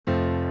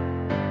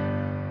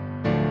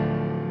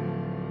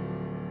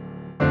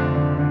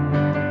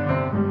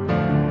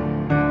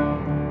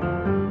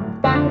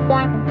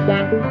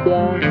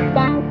Hello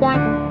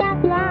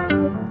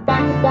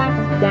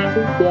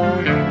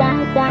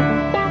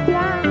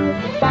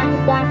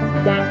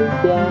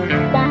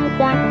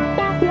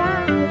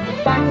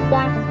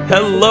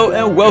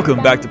and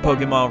welcome back to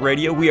Pokemon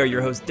Radio. We are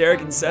your hosts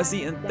Derek and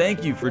Ceci, and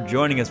thank you for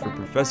joining us for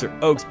Professor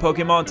Oak's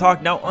Pokemon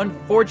Talk. Now,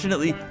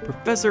 unfortunately,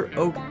 Professor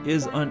Oak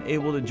is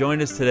unable to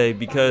join us today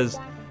because,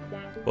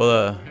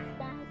 I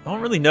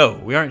don't really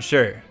know. We aren't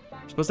sure.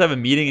 We're supposed to have a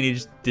meeting and he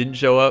just didn't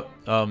show up.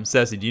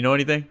 Ceci, do you know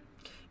anything?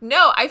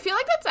 No, I feel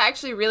like that's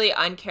actually really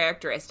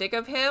uncharacteristic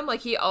of him. Like,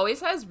 he always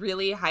has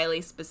really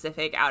highly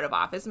specific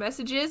out-of-office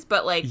messages,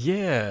 but,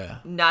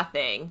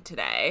 nothing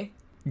today.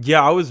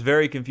 Yeah, I was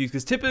very confused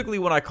because typically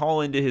when I call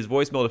into his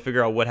voicemail to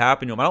figure out what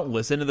happened to him, I don't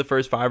listen to the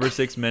first 5 or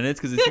 6 minutes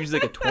because it's usually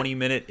like a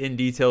 20-minute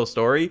in-detail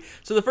story.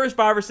 So the first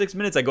 5 or 6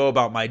 minutes, I go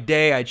about my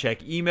day, I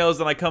check emails,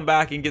 then I come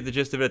back and get the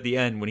gist of it at the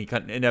end when he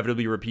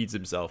inevitably repeats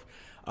himself.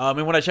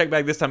 And when I checked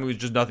back this time, it was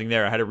just nothing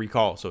there. I had to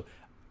recall. So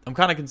I'm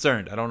kind of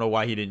concerned. I don't know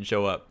why he didn't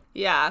show up.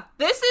 Yeah,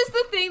 this is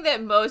the thing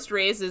that most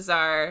raises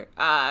our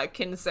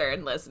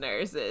concern,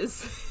 listeners,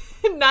 is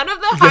none of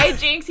the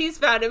hijinks he's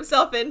found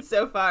himself in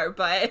so far,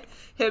 but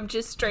him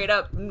just straight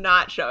up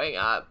not showing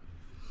up.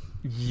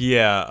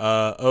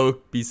 Yeah,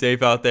 Oak, be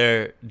safe out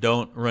there.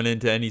 Don't run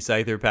into any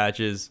Scyther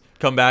patches.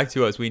 Come back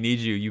to us. We need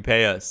you. You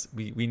pay us.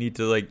 We need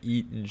to,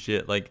 eat and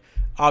shit.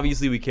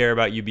 Obviously we care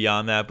about you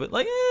beyond that, but,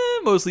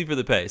 mostly for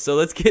the pay. So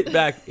let's get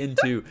back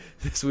into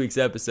this week's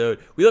episode.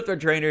 We left our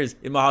trainers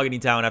in Mahogany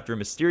Town after a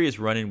mysterious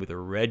run-in with a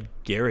red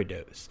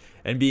Gyarados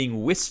and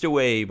being whisked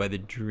away by the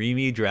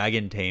dreamy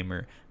dragon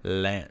tamer,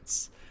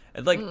 Lance.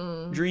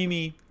 And,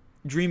 dreamy's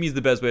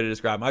the best way to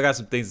describe him. I got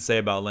some things to say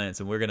about Lance,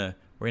 and we're gonna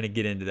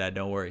get into that.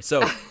 Don't worry.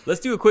 So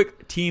let's do a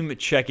quick team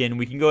check-in.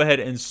 We can go ahead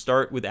and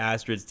start with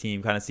Astrid's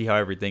team, kind of see how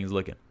everything's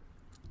looking.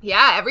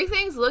 Yeah,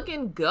 everything's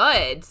looking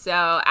good.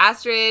 So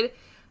Astrid,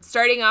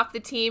 starting off the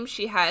team,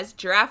 she has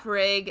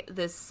Girafarig,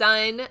 the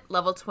Sun,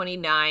 level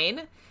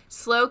 29.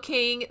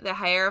 Slowking, the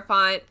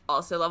Hierophant,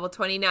 also level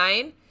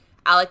 29.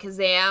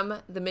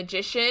 Alakazam, the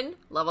Magician,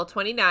 level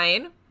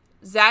 29.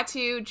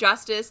 Xatu,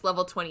 Justice,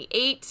 level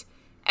 28.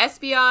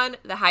 Espeon,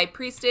 the High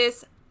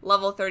Priestess,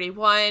 level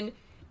 31.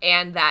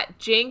 And that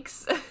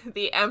Jinx,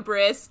 the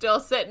Empress,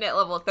 still sitting at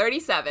level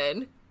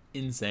 37.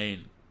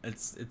 Insane.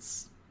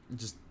 It's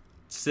just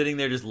sitting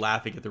there just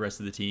laughing at the rest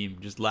of the team,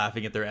 just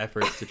laughing at their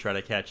efforts to try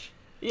to catch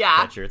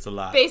her. It's a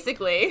lot.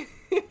 Basically.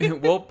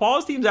 Well,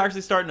 Paul's team's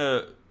actually starting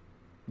to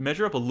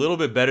measure up a little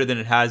bit better than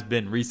it has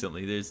been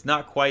recently. There's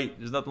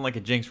nothing like a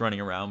Jinx running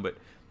around, but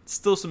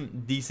still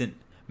some decent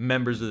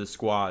members of the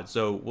squad.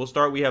 So we'll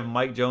start. We have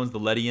Mike Jones, the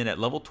Ledian, at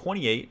level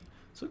 28.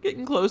 So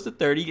getting close to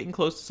 30, getting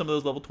close to some of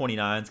those level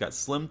 29s. Got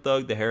Slim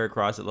Thug, the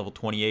Heracross, at level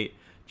 28.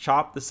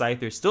 Chop, the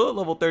Scyther, still at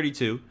level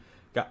 32.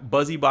 Got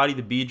Buzzy Body,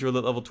 the Beedrill,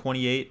 at level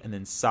 28. And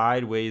then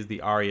Sideways, the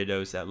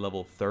Ariados, at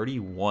level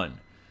 31.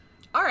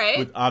 All right.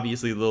 With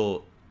obviously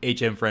little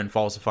HM friend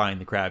falsifying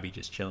the Krabby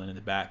just chilling in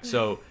the back.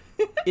 So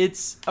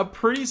it's a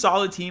pretty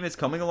solid team. It's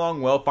coming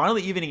along well.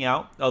 Finally evening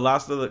out. The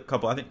last 2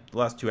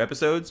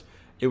 episodes,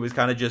 it was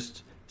kind of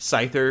just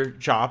Scyther,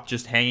 Chop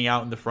just hanging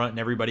out in the front and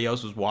everybody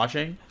else was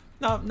watching.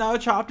 Now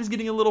Chopped is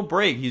getting a little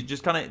break. He's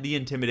just kind of the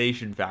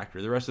intimidation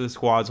factor. The rest of the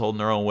squad's holding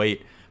their own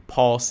weight.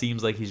 Paul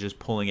seems like he's just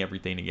pulling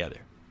everything together.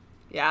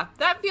 Yeah,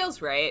 that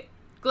feels right.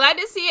 Glad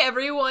to see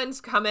everyone's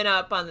coming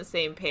up on the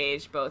same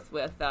page, both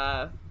with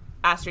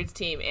Astrid's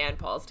team and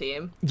Paul's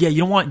team. Yeah, you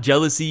don't want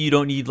jealousy. You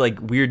don't need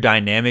weird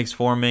dynamics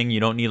forming. You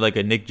don't need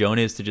a Nick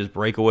Jonas to just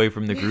break away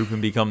from the group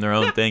and become their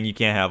own thing. You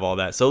can't have all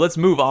that. So let's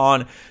move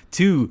on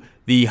to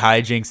the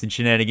hijinks and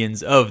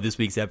shenanigans of this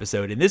week's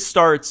episode. And this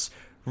starts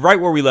right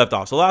where we left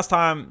off. So last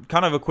time,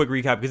 kind of a quick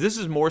recap, because this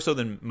is more so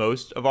than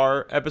most of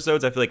our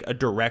episodes, I feel like a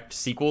direct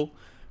sequel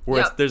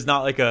where there's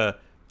not a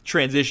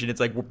transition.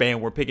 It's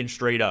we're picking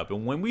straight up.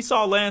 And when we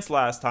saw Lance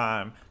last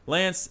time,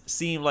 Lance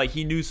seemed like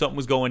he knew something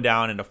was going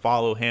down, and to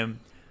follow him.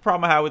 The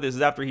problem I had with this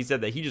is after he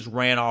said that, he just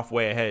ran off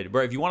way ahead.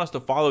 Bro, if you want us to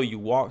follow you,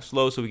 walk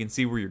slow so we can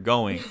see where you're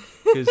going.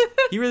 Because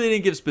he really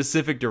didn't give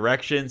specific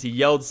directions. He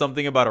yelled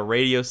something about a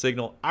radio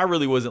signal. I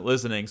really wasn't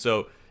listening.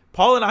 So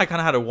Paul and I kind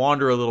of had to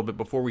wander a little bit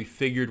before we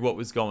figured what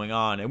was going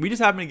on. And we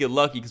just happened to get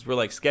lucky because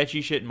we're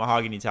sketchy shit in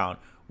Mahogany Town.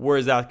 Where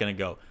is that going to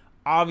go?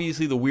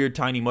 Obviously the weird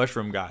tiny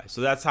mushroom guy.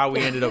 So that's how we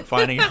ended up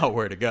finding out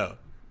where to go.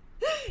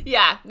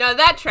 Yeah, no,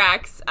 that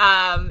tracks.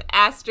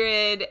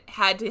 Astrid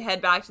had to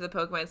head back to the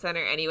Pokemon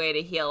Center anyway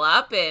to heal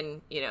up,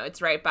 and,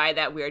 it's right by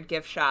that weird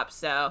gift shop,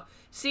 so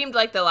seemed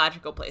like the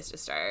logical place to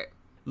start.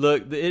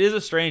 Look, it is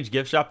a strange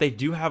gift shop. They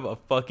do have a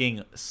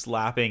fucking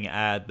slapping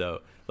ad, though.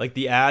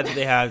 The ad that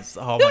they have,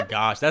 oh my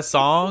gosh, that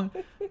song,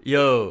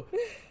 yo,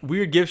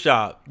 weird gift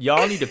shop.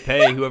 Y'all need to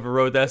pay whoever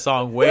wrote that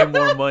song way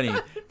more money,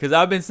 because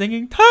I've been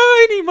singing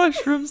tiny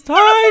mushrooms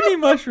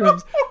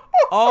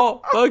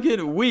all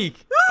fucking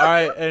week. All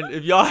right, and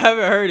if y'all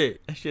haven't heard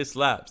it, that shit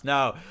slaps.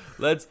 Now,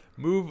 let's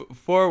move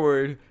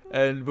forward,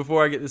 and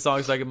before I get this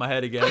song stuck in my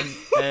head again,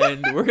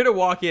 and we're going to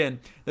walk in.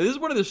 Now, this is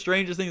one of the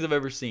strangest things I've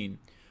ever seen.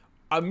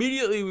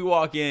 Immediately we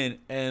walk in,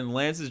 and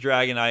Lance's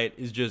Dragonite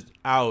is just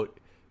out,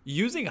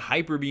 using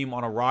Hyper Beam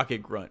on a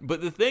rocket grunt.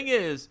 But the thing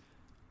is,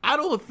 I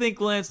don't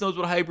think Lance knows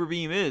what Hyper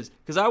Beam is,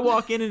 because I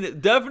walk in and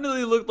it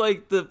definitely looked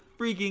like the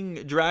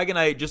freaking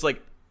Dragonite just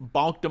like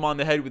bonked him on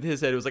the head with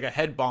his head. It was like a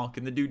head bonk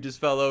and the dude just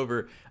fell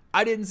over.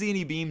 I didn't see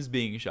any beams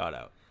being shot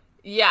out.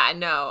 Yeah,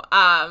 no.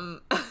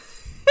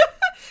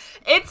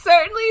 It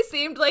certainly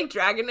seemed like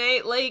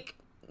Dragonite like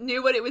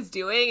knew what it was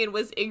doing and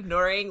was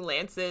ignoring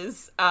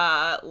Lance's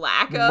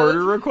lack of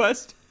murder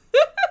request.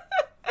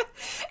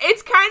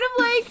 It's kind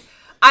of like,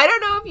 I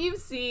don't know if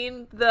you've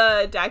seen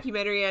the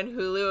documentary on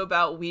Hulu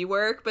about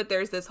WeWork, but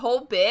there's this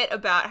whole bit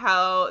about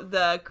how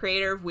the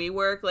creator of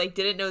WeWork like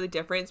didn't know the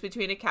difference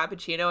between a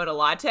cappuccino and a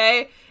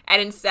latte,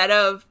 and instead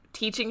of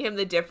teaching him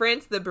the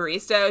difference, the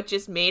barista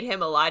just made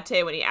him a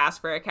latte when he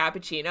asked for a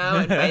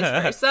cappuccino and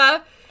vice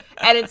versa.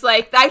 And it's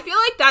like, I feel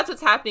like that's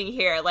what's happening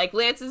here. Like,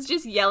 Lance is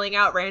just yelling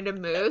out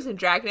random moves, and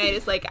Dragonite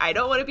is like, I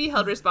don't want to be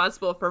held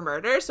responsible for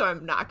murder, so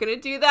I'm not going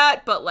to do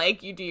that. But,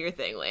 like, you do your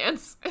thing,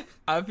 Lance.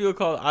 I don't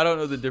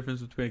know the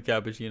difference between a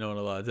cappuccino and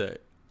a latte.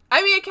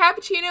 I mean, a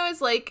cappuccino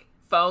is, like,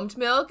 foamed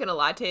milk, and a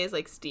latte is,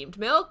 like, steamed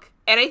milk.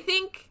 And I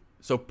think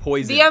so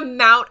poison. the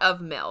amount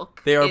of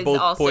milk they are is both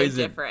also poison.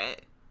 Different.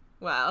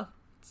 Well,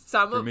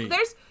 some of me.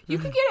 you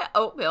could get an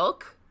oat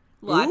milk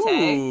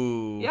latte.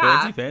 Ooh,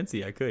 Yeah.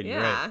 fancy. I could. You're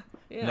Yeah. right.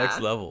 Yeah.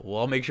 Next level. Well,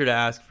 I'll make sure to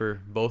ask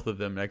for both of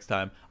them next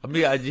time.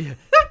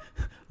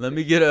 Let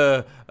me get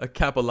a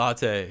capo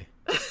latte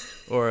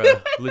or a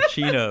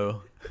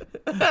Licino.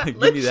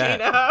 Give me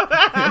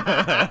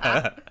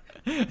that.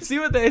 see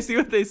what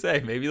they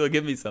say. Maybe they'll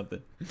give me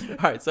something. All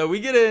right, so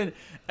we get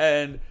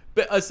in,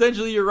 but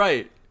essentially you're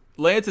right.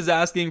 Lance is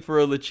asking for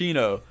a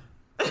Licino,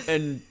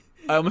 and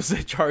I almost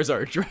said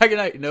Charizard.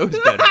 Dragonite knows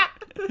better.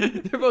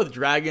 They're both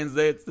dragons.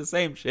 It's the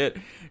same shit.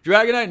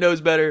 Dragonite knows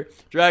better.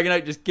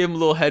 Dragonite just gave him a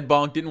little head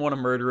bonk. Didn't want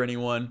to murder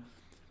anyone.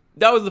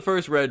 That was the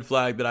first red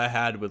flag that I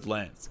had with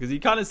Lance, because he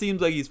kind of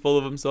seems like he's full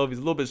of himself. He's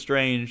a little bit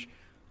strange.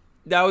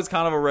 That was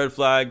kind of a red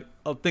flag.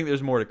 I think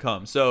there's more to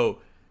come. So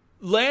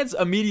Lance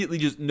immediately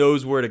just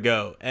knows where to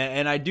go.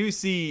 And I do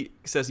see,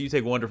 Ceci, you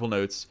take wonderful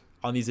notes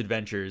on these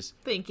adventures.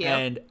 Thank you.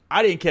 And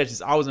I didn't catch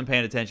this. I wasn't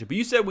paying attention. But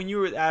you said when you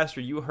were with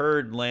Astrid, you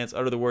heard Lance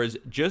utter the words,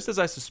 just as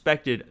I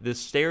suspected, the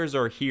stairs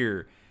are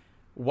here.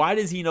 Why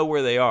does he know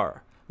where they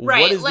are?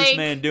 Right, what is like, this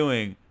man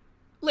doing?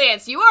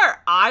 Lance, you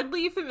are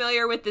oddly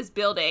familiar with this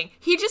building.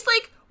 He just,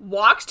 like,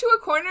 walks to a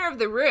corner of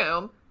the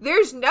room.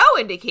 There's no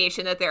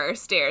indication that there are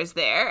stairs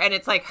there. And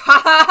it's like,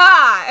 ha ha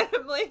ha. And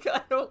I'm like,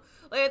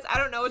 Lance, I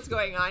don't know what's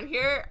going on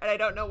here. And I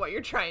don't know what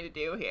you're trying to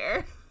do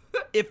here.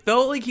 It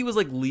felt like he was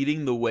like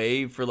leading the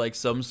way for like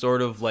some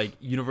sort of like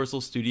Universal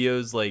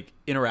Studios like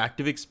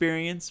interactive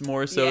experience,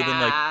 more so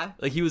than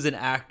like he was an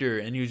actor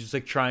and he was just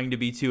like trying to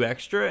be too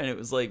extra. And it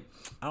was like,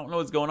 I don't know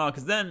what's going on.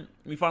 Because then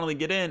we finally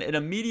get in and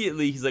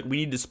immediately he's like, we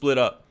need to split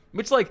up.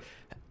 Which, like,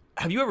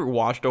 have you ever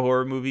watched a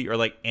horror movie or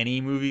like any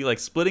movie? Like,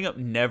 splitting up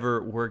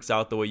never works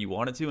out the way you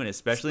want it to, and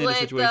especially in a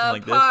situation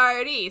like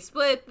this.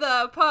 Split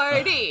the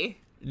party.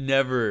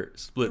 Never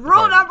split the Rule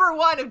party. number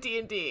 1 of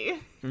D&D.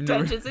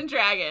 Dungeons and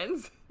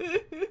Dragons.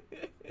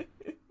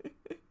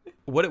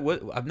 What?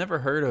 I've never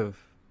heard of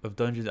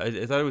Dungeons.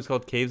 I thought it was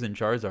called Caves and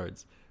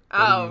Charizards.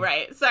 Oh,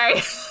 right. Sorry.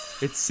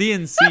 It's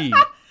CNC.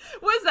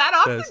 Was that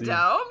off the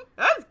dome?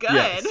 That's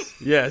good.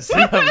 Yes.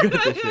 I'm good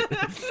at this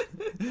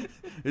shit.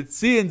 It's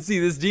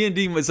CNC. This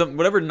D&D was something,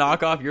 whatever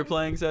knockoff you're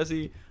playing,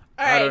 Ceci.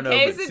 All right, I don't know.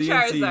 Caves but and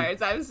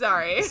Charizards. I'm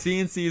sorry.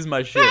 CNC is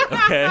my shit.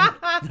 Okay.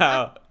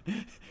 Now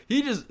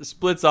he just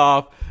splits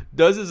off,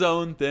 does his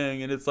own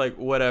thing, and it's like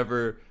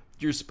whatever.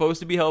 You're supposed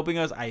to be helping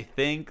us, I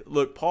think.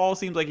 Look, Paul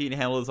seems like he can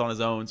handle this on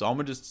his own, so I'm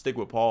gonna just stick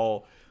with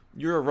Paul.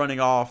 You're running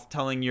off,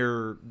 telling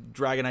your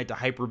Dragonite to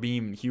hyper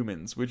beam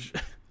humans, which,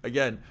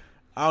 again,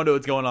 I don't know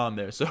what's going on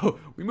there. So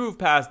we move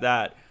past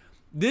that.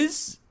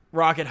 This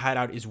rocket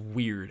hideout is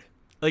weird,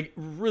 like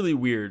really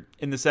weird,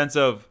 in the sense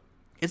of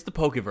it's the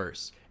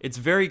Pokeverse. It's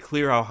very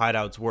clear how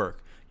hideouts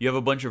work. You have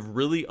a bunch of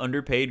really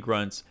underpaid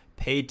grunts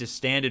paid to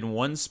stand in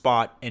one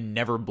spot and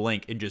never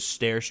blink and just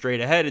stare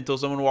straight ahead until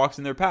someone walks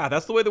in their path.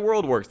 That's the way the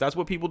world works. That's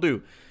what people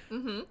do.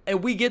 Mm-hmm.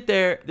 And we get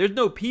there. There's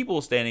no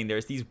people standing there.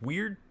 It's these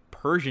weird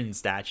Persian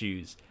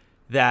statues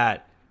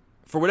that,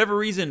 for whatever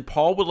reason,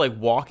 Paul would like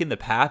walk in the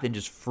path and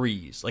just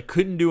freeze. Like,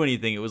 couldn't do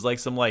anything. It was like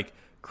some like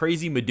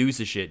crazy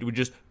Medusa shit. It would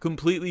just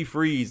completely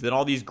freeze. Then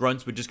all these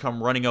grunts would just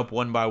come running up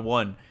one by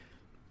one.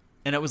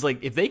 And it was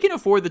like, if they can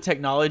afford the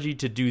technology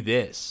to do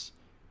this,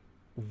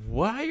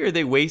 why are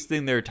they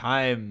wasting their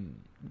time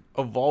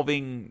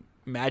evolving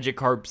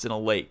Magikarps in a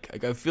lake?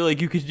 Like, I feel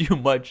like you could do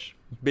much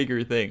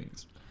bigger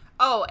things.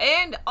 Oh,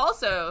 and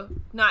also,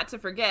 not to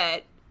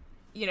forget,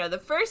 you know, the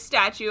first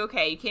statue,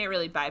 okay, you can't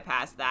really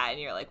bypass that,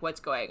 and you're like, what's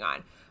going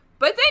on?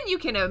 But then you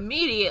can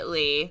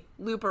immediately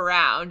loop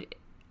around,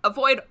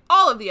 avoid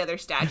all of the other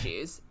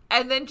statues,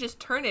 and then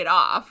just turn it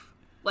off.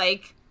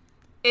 Like,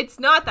 it's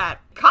not that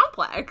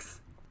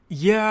complex.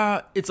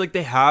 Yeah, it's like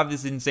they have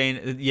this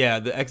insane,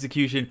 the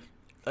execution,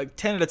 like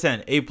 10 out of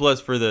 10, A+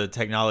 for the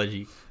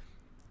technology,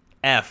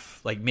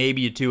 F, like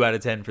maybe a 2 out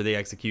of 10 for the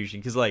execution,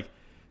 because like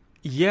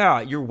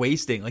Yeah, you're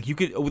wasting. Like, you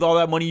could, with all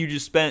that money you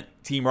just spent,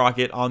 Team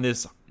Rocket, on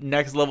this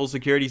next level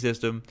security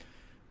system,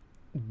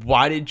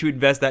 why didn't you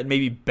invest that in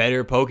maybe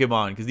better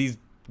Pokemon? Because these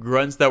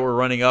grunts that were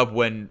running up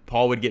when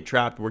Paul would get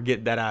trapped were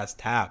getting that ass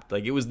tapped.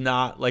 Like, it was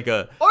not like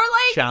a Or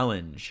like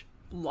challenge.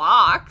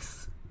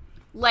 locks.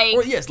 Like,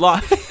 Or yes,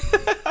 lock.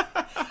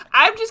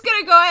 I'm just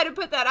gonna go ahead and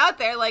put that out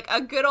there, like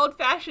a good old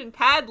fashioned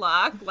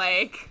padlock.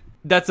 Like,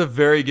 That's a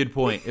very good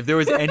point. If there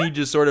was any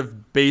just sort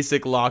of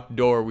basic locked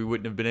door, we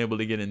wouldn't have been able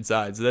to get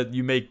inside. So that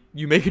you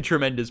make a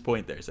tremendous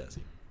point there,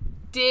 Sassy.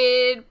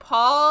 did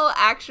Paul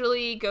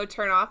actually go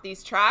turn off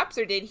these traps,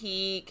 or did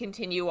he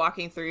continue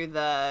walking through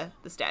the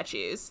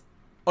statues?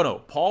 Oh no,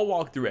 Paul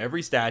walked through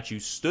every statue,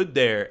 stood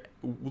there,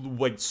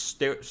 like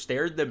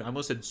stared them. I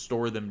almost said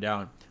store them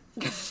down.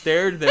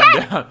 Stared them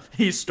down.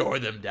 He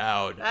stored them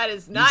down. That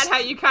is not how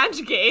you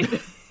conjugate.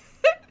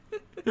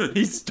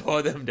 He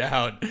stored them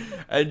down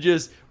and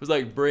just was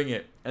like, bring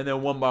it. And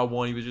then one by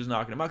one, he was just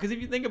knocking them out. Because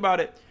if you think about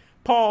it,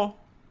 Paul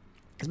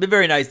has been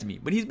very nice to me,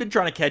 but he's been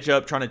trying to catch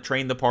up, trying to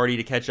train the party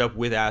to catch up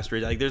with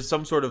Astrid. Like, there's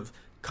some sort of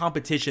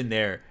competition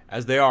there,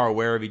 as they are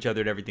aware of each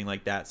other and everything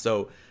like that.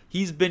 So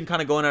he's been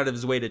kind of going out of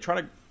his way to try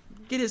to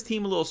get his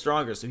team a little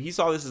stronger. So he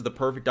saw this as the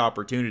perfect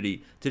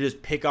opportunity to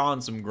just pick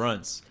on some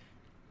grunts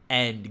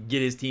and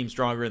get his team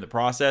stronger in the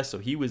process. So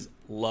he was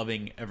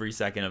loving every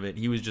second of it.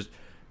 He was just,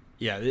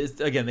 yeah,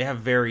 again, they have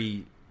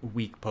very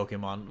weak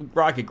Pokemon.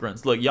 Rocket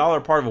Grunts, look, y'all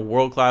are part of a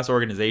world-class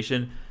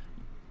organization.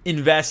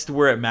 Invest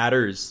where it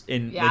matters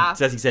in, like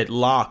Ceci said,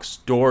 locks,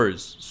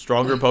 doors,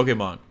 stronger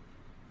Pokemon.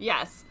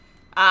 Yes.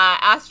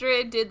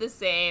 Astrid did the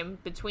same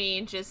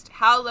between just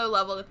how low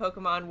level the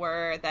Pokemon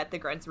were that the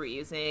grunts were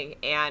using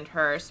and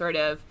her sort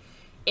of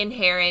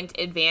inherent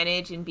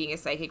advantage in being a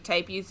psychic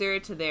type user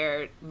to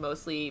their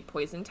mostly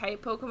poison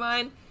type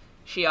Pokemon.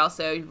 She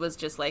also was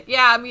just like,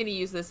 yeah, I'm going to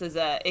use this as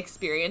a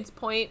experience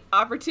point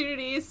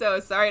opportunity. So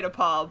sorry to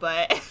Paul,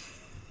 but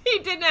he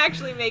didn't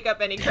actually make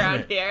up any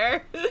ground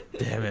here.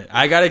 Damn it.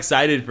 I got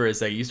excited for a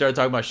second. You started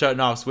talking about shutting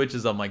off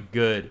switches. I'm like,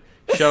 good.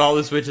 Shut all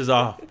the switches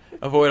off.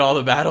 Avoid all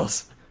the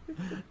battles.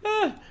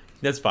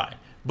 That's fine.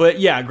 But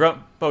yeah,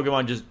 grunt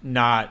Pokemon just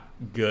not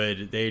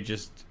good. They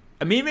just,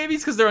 I mean, maybe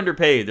it's because they're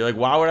underpaid. They're like,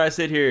 why would I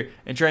sit here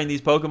and train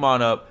these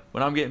Pokemon up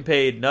when I'm getting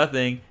paid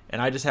nothing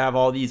and I just have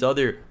all these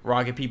other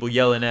Rocket people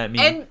yelling at me?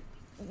 And,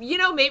 you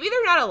know, maybe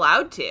they're not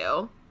allowed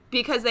to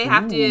because they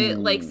have to,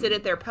 like, sit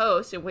at their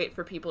post and wait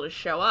for people to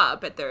show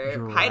up at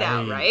their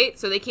hideout, right?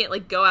 So they can't,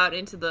 like, go out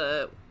into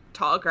the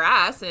tall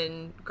grass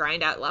and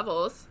grind out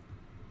levels.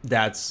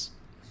 That's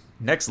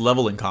next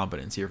level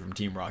incompetence here from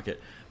Team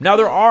Rocket. Now,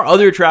 there are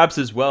other traps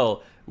as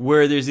well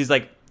where there's these,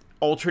 like,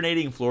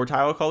 alternating floor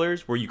tile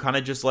colors where you kind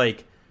of just,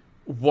 like,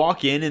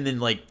 walk in and then,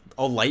 like,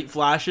 a light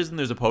flashes and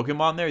there's a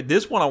Pokemon there.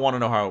 This one, I want to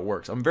know how it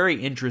works. I'm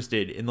very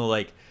interested in the,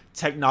 like,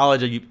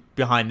 technology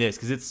behind this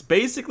because it's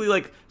basically,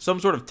 like, some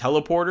sort of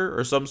teleporter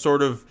or some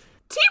sort of...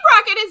 Team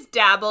Rocket has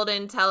dabbled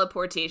in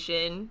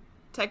teleportation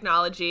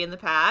technology in the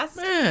past.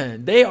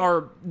 Man, they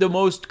are the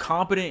most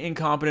competent,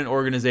 incompetent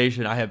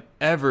organization I have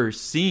ever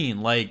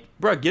seen. Like,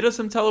 bro, get us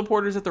some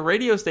teleporters at the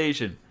radio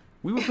station.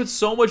 We would put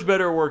so much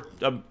better work,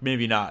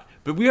 maybe not,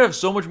 but we would have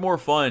so much more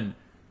fun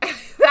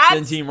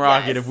than Team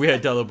Rocket if we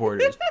had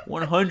teleporters.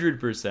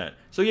 100%.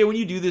 So yeah, when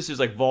you do this, there's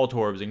like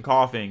Voltorbs and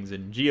Coughings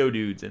and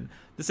Geodudes and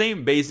the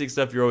same basic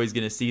stuff you're always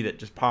going to see that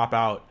just pop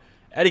out.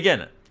 And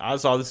again, I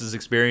saw this as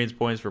experience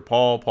points for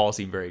Paul. Paul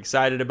seemed very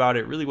excited about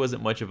it. Really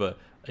wasn't much of an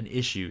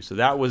issue, so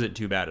that wasn't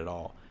too bad at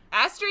all.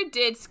 Astrid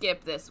did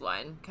skip this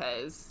one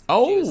because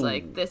she was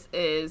like, this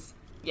is,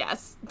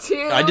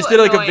 too I just did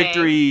like annoying. a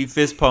victory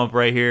fist pump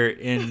right here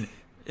in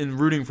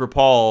rooting for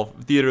Paul,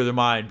 Theater of the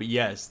Mind. But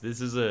yes,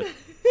 this is a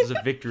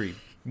victory.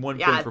 One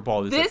point for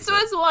Paul. This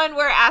was one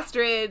where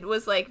Astrid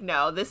was like,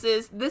 no, this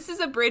is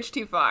a bridge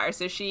too far.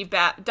 So she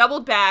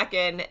doubled back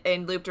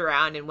and looped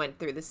around and went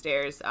through the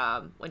stairs,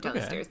 went down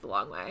the stairs the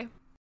long way.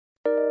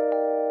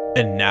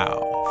 And now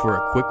for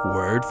a quick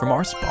word from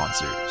our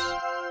sponsors.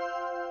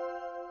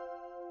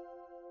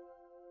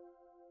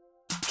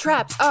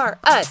 Traps are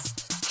us.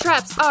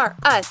 Traps are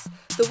us.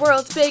 The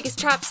world's biggest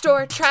trap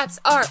store. Traps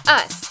are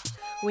us.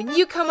 When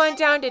you come on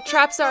down to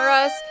Traps R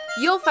Us,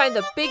 you'll find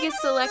the biggest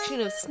selection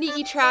of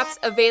sneaky traps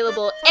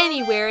available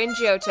anywhere in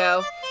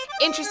Johto.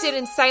 Interested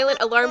in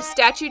silent alarm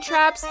statue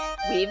traps?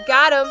 We've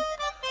got them.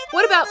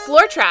 What about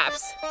floor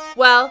traps?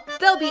 Well,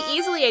 they'll be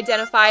easily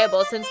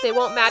identifiable since they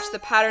won't match the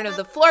pattern of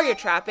the floor you're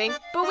trapping,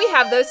 but we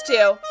have those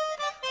too.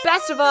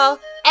 Best of all,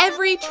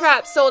 every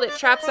trap sold at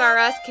Traps R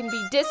Us can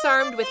be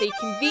disarmed with a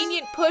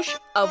convenient push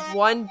of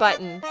one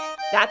button.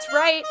 That's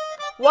right.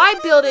 Why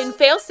build in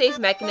fail-safe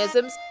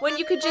mechanisms when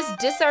you could just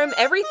disarm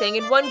everything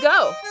in one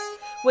go?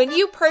 When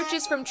you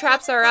purchase from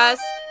Traps R Us,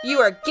 you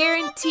are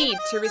guaranteed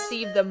to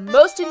receive the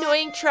most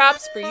annoying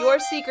traps for your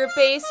secret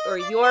base or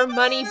your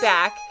money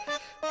back.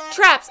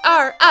 Traps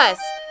R Us,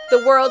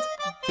 the world's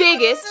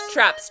biggest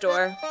trap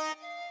store.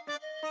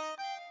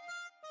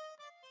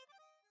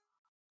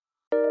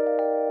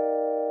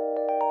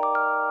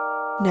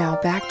 Now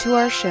back to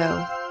our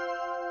show.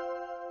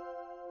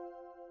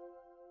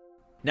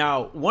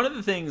 Now, one of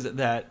the things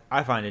that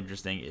I find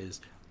interesting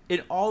is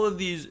in all of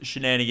these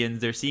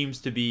shenanigans, there seems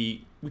to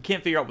be, we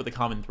can't figure out what the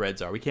common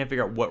threads are. We can't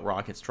figure out what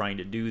Rocket's trying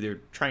to do. They're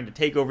trying to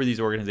take over these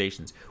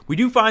organizations. We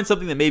do find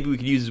something that maybe we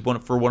could use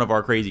for one of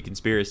our crazy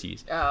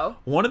conspiracies. Oh.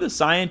 One of the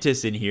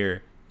scientists in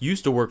here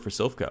used to work for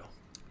Silphco.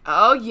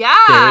 Oh,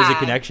 yeah. There is a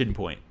connection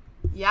point.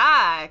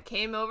 Yeah,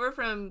 came over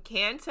from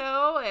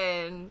Kanto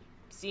and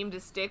seemed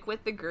to stick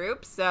with the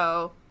group.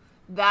 So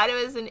that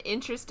was an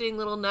interesting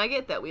little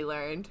nugget that we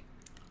learned.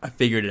 I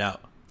figured it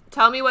out.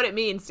 Tell me what it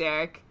means,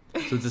 Derek.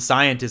 So it's a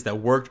scientist that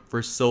worked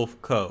for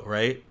Silphco,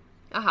 right?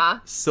 Uh-huh.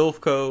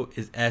 Silphco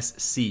is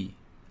SC.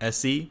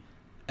 SC?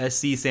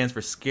 SC stands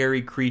for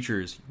scary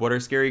creatures. What are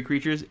scary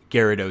creatures?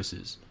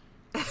 Gyarados.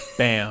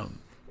 Bam.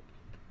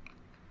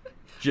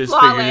 Just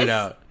Flawless. figured it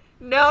out.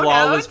 No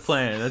Flawless notes.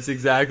 plan. That's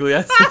exactly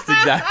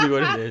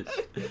what it is.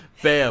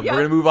 Bam. Yep, We're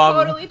going to move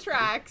on. Totally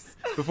tracks.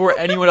 Before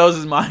anyone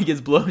else's mind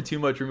gets blown too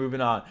much, we're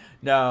moving on.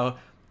 Now,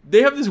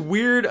 they have this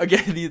weird,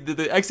 again,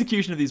 the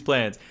execution of these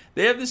plans.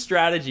 They have this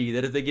strategy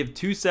that if they give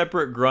two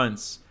separate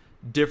grunts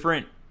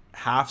different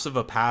halves of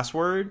a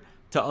password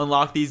to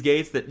unlock these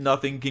gates, that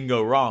nothing can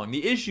go wrong.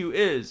 The issue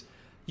is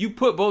you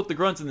put both the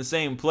grunts in the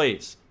same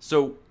place.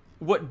 So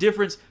what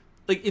difference,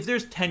 like if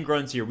there's 10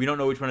 grunts here, we don't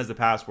know which one has the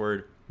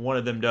password, one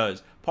of them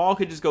does. Paul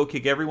could just go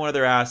kick every one of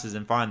their asses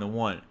and find the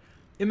one.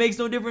 It makes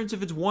no difference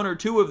if it's one or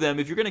two of them.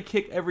 If you're going to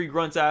kick every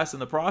grunt's ass in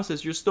the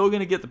process, you're still going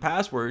to get the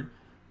password.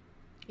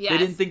 Yes, they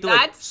didn't think to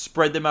like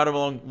spread them out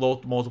along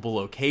multiple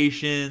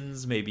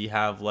locations, maybe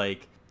have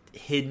like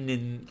hidden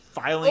in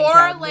filing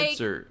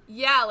cabinets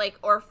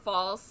or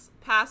false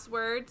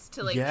passwords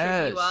to like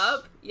trip you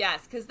up.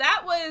 Yes, because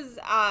that was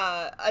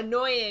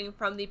annoying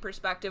from the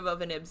perspective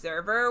of an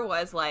observer.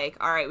 Was like,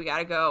 all right, we got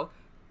to go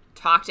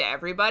talk to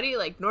everybody.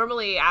 Like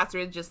normally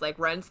Astrid just like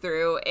runs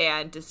through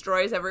and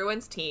destroys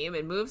everyone's team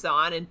and moves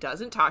on and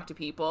doesn't talk to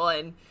people,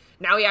 and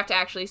now we have to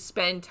actually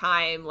spend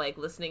time like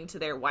listening to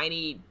their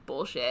whiny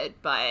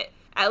bullshit. But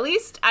at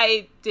least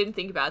I didn't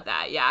think about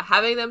that. Yeah,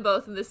 having them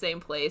both in the same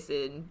place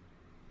and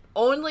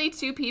only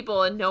two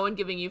people and no one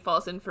giving you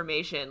false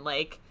information,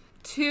 like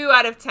 2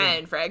 out of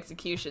 10 for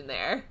execution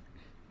there.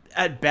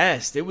 At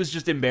best, it was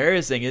just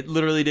embarrassing. It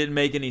literally didn't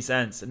make any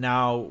sense.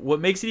 Now, what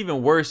makes it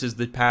even worse is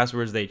the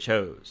passwords they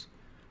chose.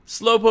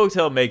 Slowpoke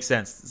Tail makes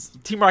sense.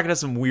 Team Rocket has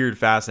some weird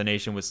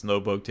fascination with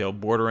Slowpoke Tail,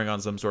 bordering on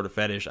some sort of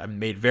fetish. I'm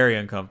made very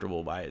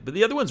uncomfortable by it. But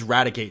the other one's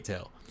Raticate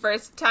Tail.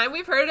 First time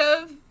we've heard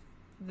of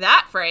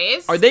that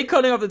phrase. Are they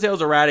cutting off the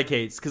tails of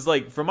Raticates? Because,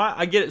 like,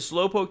 I get it.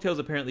 Slowpoke Tails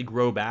apparently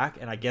grow back,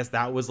 and I guess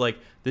that was, like,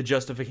 the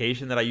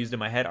justification that I used in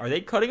my head. Are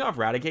they cutting off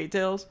Raticate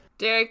Tails?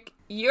 Derek,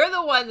 you're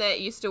the one that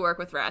used to work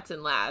with rats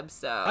in labs,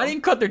 so... I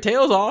didn't cut their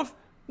tails off.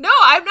 No,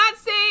 I'm not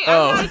saying,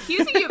 I'm not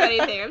accusing you of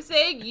anything. I'm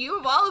saying you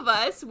of all of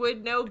us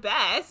would know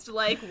best,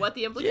 like, what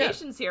the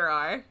implications here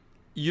are.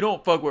 You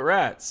don't fuck with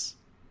rats.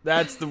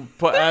 That's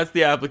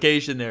the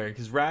application there,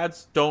 because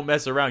rats don't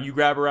mess around. You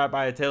grab a rat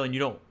by a tail and you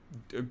don't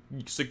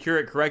secure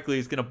it correctly,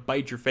 it's going to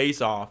bite your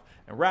face off.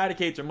 And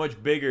Raticates are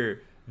much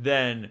bigger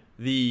than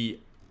the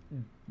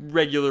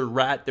regular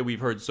rat that we've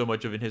heard so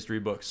much of in history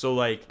books. So,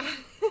 like,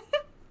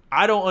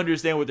 I don't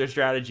understand what their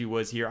strategy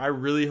was here. I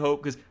really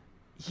hope, because...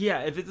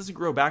 yeah, if it doesn't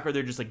grow back, are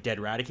they just like dead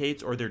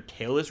Raticates, or they're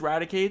tailless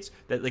Raticates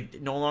that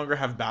like no longer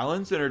have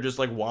balance and are just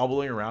like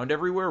wobbling around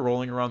everywhere,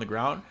 rolling around the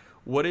ground?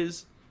 What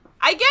is?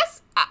 I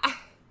guess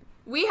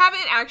we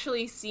haven't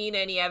actually seen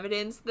any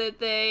evidence that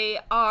they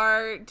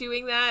are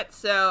doing that,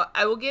 so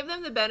I will give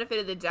them the benefit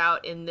of the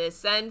doubt in this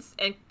sense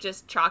and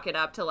just chalk it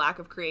up to lack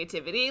of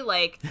creativity.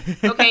 Like,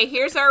 okay,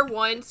 here's our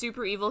one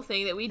super evil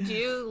thing that we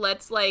do.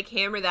 Let's like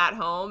hammer that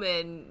home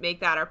and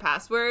make that our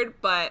password.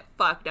 But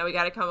fuck, now we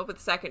got to come up with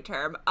a second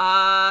term.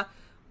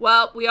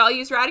 Well, we all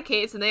use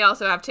Raticates and they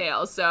also have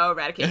tails, so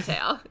Raticate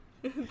tail.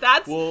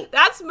 That's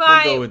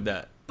my we'll go with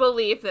that.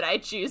 Belief that I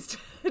choose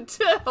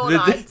to hold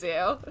on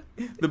to.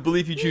 The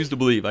belief you choose to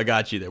believe. I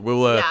got you there.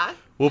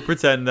 We'll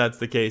pretend that's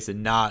the case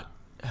and not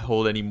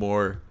hold any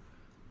more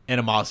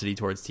animosity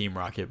towards Team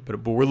Rocket. But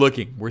we're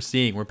looking, we're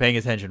seeing, we're paying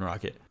attention,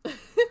 Rocket.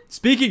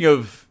 Speaking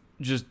of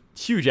just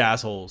huge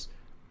assholes,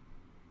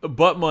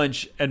 Butt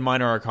Munch and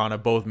Minor Arcana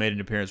both made an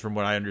appearance, from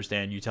what I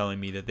understand. You telling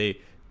me that they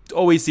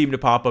always seem to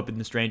pop up in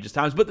the strangest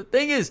times. But the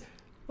thing is,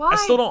 why? I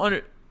still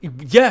don't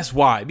Yes,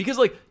 why? Because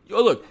like,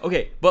 oh look,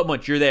 okay, Butt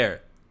Munch, you're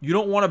there. You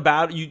don't want to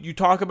battle. You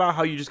talk about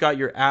how you just got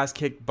your ass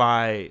kicked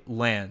by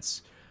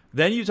Lance.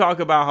 Then you talk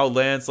about how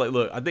Lance, like,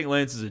 look, I think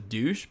Lance is a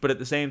douche, but at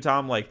the same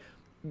time, like,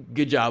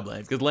 good job,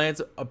 Lance. Because Lance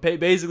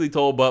basically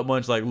told Butt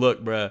Munch, like,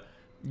 look, bruh,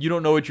 you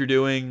don't know what you're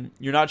doing.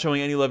 You're not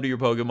showing any love to your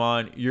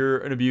Pokemon. You're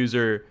an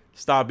abuser.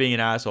 Stop being an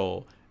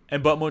asshole.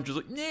 And Butt Munch was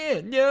like, yeah,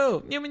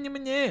 no,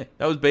 yeah.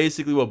 That was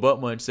basically what Butt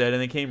Munch said,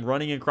 and they came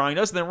running and crying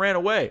to us and then ran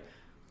away.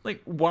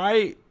 Like,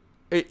 why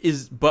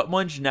is Butt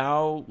Munch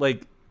now,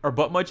 like, are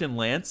Butt Munch and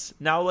Lance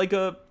now like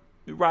a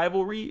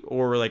rivalry,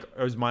 or like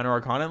is Minor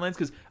Arcana and Lance?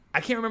 Because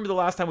I can't remember the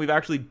last time we've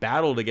actually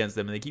battled against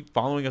them, and they keep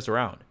following us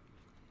around.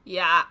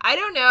 Yeah, I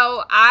don't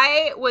know.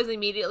 I was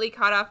immediately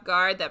caught off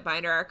guard that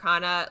Binder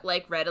Arcana,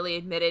 like, readily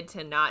admitted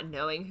to not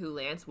knowing who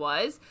Lance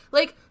was.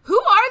 Like, who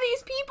are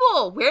these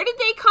people? Where did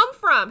they come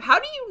from? How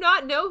do you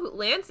not know who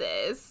Lance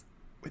is?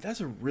 Wait,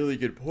 that's a really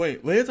good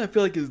point. Lance, I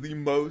feel like, is the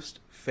most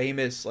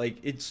famous. Like,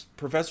 it's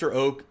Professor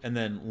Oak and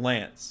then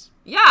Lance.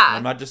 Yeah. And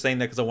I'm not just saying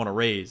that because I want to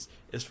raise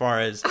as far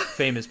as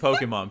famous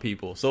Pokemon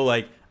people. So,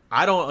 like,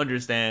 I don't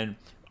understand.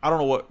 I don't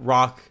know what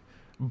rock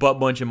Butt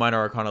Bunch and Minor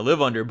Arcana live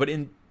under. But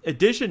in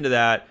addition to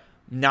that,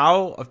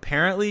 now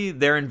apparently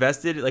they're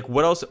invested. Like,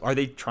 what else? Are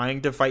they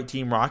trying to fight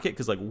Team Rocket?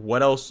 Because, like,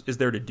 what else is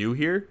there to do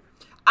here?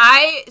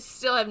 I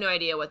still have no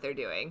idea what they're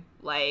doing.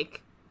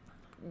 Like,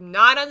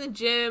 not on the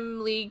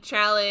Gym League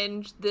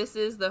Challenge. This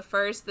is the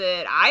first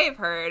that I have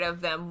heard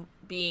of them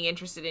being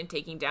interested in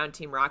taking down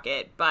Team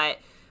Rocket. But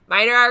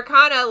Minor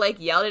Arcana, like,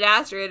 yelled at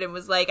Astrid and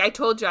was like, I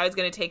told you I was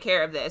going to take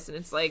care of this. And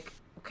it's like,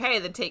 okay,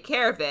 then take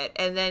care of it.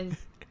 And then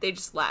they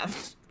just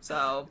left.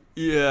 So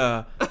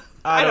yeah,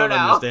 I don't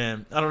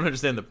understand. I don't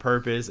understand the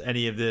purpose,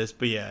 any of this.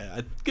 But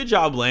yeah, good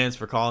job, Lance,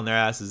 for calling their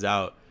asses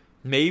out.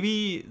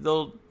 Maybe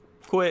they'll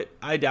quit.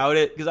 I doubt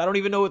it, because I don't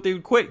even know what they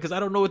would quit, because I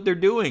don't know what they're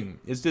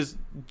doing. It's this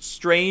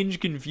strange,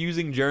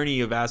 confusing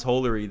journey of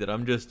assholery that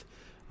I'm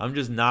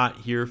just not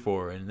here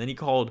for. And then he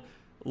called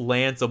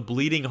Lance a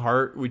bleeding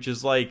heart, which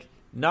is like,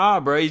 nah,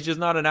 bro, he's just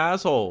not an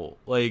asshole.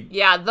 Like,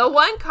 yeah, the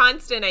one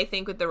constant I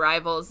think with the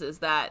rivals is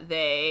that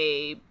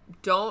they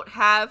don't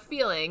have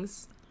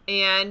feelings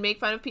and make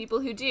fun of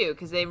people who do,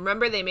 because they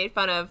made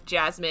fun of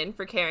Jasmine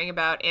for caring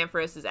about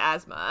Ampharos's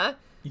asthma.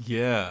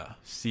 Yeah.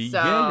 See, So,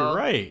 yeah, you're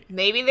right.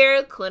 Maybe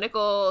they're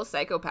clinical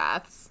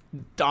psychopaths.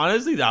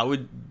 Honestly, that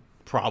would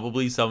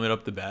probably sum it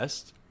up the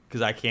best,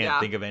 because I can't Yeah.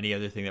 think of any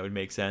other thing that would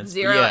make sense. But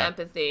Zero yeah,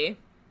 empathy.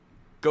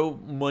 go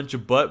munch a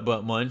butt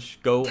munch.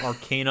 Go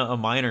Arcana a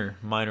minor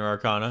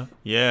Arcana.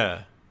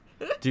 Yeah,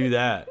 do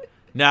that.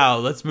 Now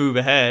let's move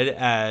ahead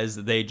as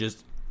they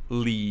just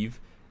leave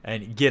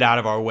and get out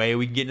of our way.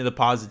 We can get into the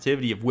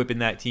positivity of whipping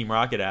that Team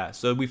Rocket ass.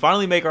 So we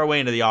finally make our way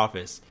into the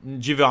office,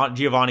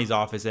 Giovanni's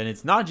office, and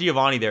it's not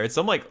Giovanni there. It's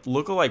some like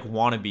lookalike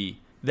wannabe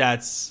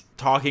that's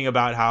talking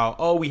about how,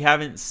 oh, we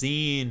haven't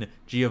seen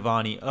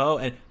Giovanni. Oh,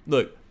 and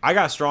look, I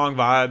got strong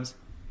vibes.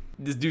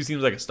 This dude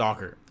seems like a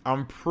stalker.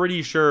 I'm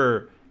pretty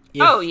sure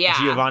if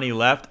Giovanni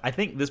left, I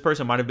think this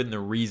person might have been the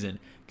reason,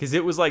 because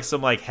it was like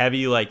some like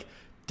heavy, like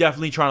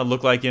definitely trying to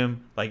look like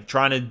him, like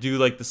trying to do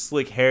like the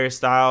slick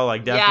hairstyle,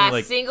 like definitely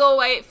like single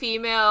white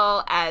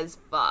female as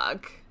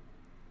fuck,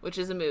 which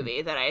is a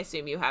movie that I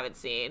assume you haven't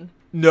seen.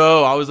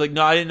 No, I was like,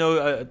 no, I didn't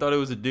know. I thought it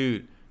was a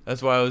dude.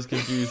 That's why I was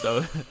confused.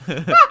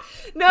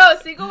 No,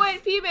 single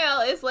white female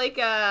is like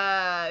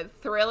a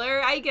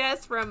thriller, I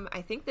guess, from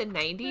I think the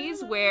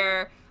 90s,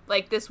 where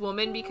like this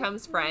woman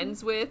becomes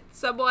friends with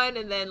someone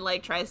and then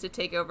like tries to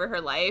take over her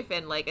life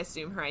and like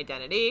assume her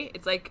identity.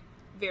 It's like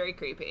very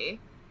creepy.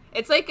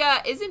 It's like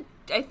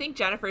I think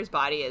Jennifer's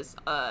Body is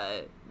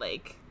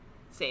like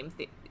same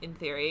in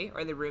theory,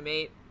 or The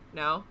Roommate.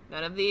 No,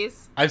 none of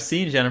these. I've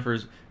seen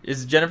Jennifer's.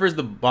 Is Jennifer's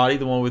the Body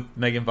the one with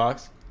Megan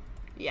Fox?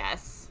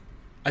 Yes.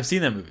 I've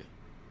seen that movie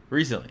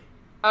recently.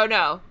 Oh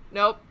no.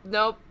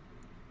 Nope.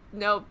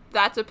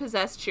 That's a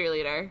possessed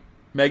cheerleader.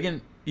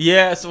 Megan.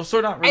 Yeah, so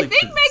sort of not really. I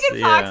think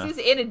Megan Fox is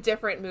in a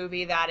different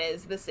movie that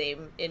is the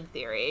same in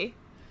theory.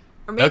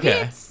 Or maybe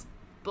it's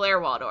Blair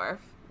Waldorf,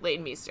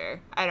 Leighton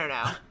Meester. I don't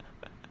know.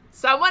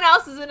 Someone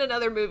else is in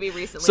another movie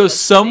recently. So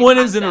someone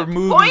is in a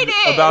movie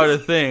about a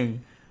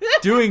thing,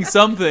 doing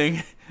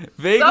something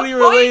vaguely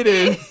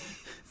related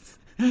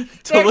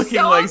to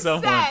looking like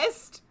someone.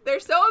 They're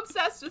so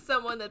obsessed with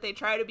someone that they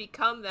try to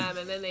become them,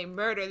 and then they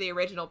murder the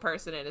original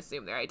person and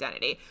assume their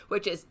identity,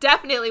 which is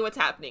definitely what's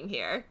happening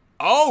here.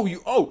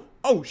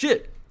 Oh,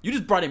 shit. You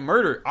just brought in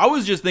murder. I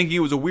was just thinking it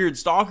was a weird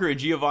stalker and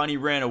Giovanni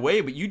ran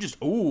away, but you just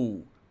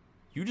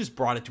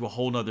brought it to a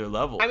whole nother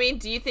level. I mean,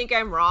 do you think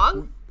I'm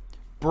wrong?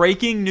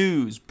 Breaking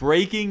news.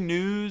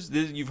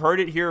 You've heard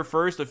it here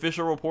first.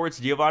 Official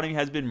reports, Giovanni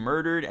has been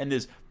murdered, and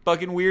this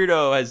fucking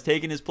weirdo has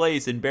taken his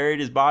place and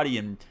buried his body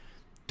and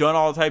done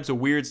all types of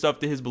weird stuff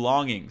to his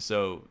belongings.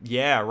 So,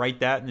 yeah, write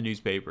that in the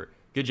newspaper.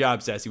 Good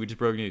job, Sassy. We just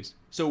broke news.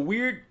 So,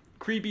 weird,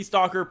 creepy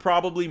stalker,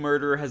 probably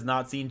murderer, has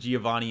not seen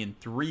Giovanni in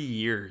 3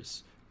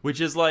 years.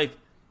 Which is like,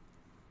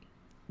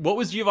 what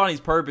was Giovanni's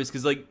purpose?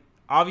 Because, like,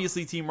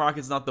 obviously Team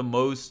Rocket's not the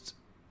most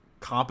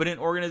competent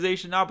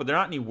organization now, but they're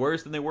not any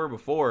worse than they were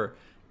before.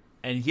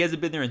 And he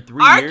hasn't been there in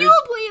 3 years.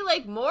 Arguably,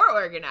 like, more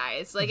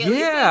organized. Like, at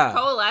least they've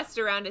coalesced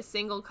around a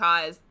single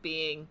cause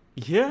being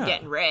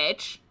getting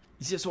rich.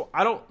 Yeah, so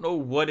I don't know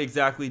what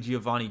exactly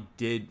Giovanni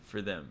did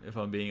for them, if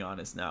I'm being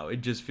honest now. It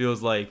just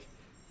feels like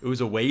it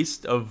was a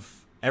waste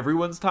of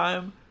everyone's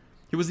time.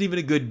 He wasn't even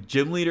a good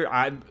gym leader.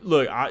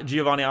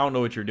 Giovanni, I don't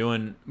know what you're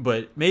doing,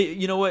 but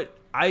you know what?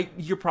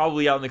 You're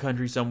probably out in the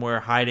country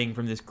somewhere hiding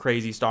from this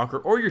crazy stalker,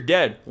 or you're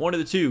dead. One of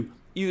the two.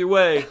 Either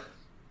way,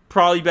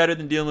 probably better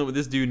than dealing with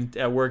this dude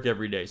at work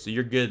every day. So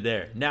you're good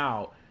there.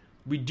 Now,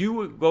 we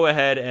do go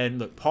ahead and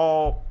look,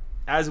 Paul,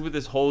 as with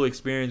this whole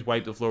experience,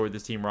 wiped the floor with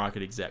this Team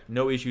Rocket exec.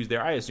 No issues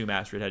there. I assume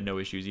Astrid had no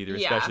issues either,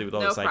 especially with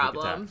all the psychic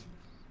attacks.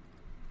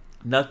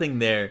 Nothing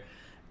there.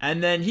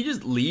 And then he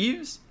just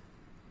leaves,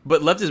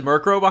 but left his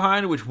Murkrow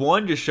behind, which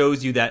one just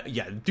shows you that,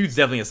 yeah, dude's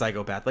definitely a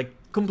psychopath. Like,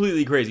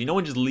 completely crazy. No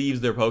one just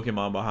leaves their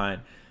Pokemon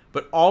behind.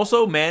 But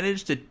also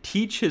managed to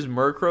teach his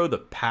Murkrow the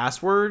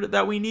password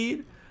that we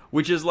need,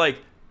 which is like,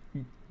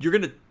 you're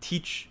going to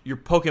teach your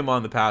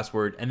Pokemon the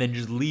password and then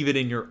just leave it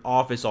in your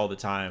office all the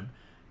time.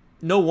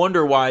 No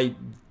wonder why,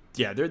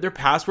 yeah, their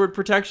password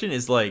protection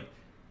is like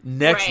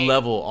next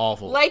level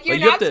awful. Like, you're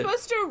not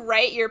supposed to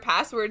write your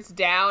passwords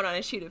down on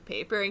a sheet of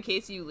paper in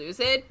case you lose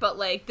it, but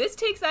like this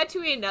takes that to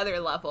another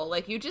level.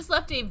 Like, you just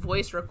left a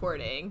voice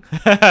recording.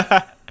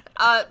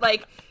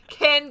 Like,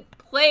 can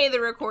play the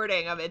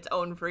recording of its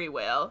own free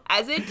will,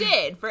 as it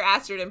did for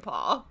Astrid and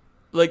Paul.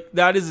 Like,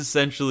 that is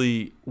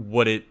essentially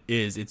what it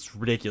is. It's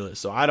ridiculous.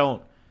 So I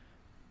don't...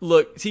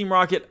 Look, Team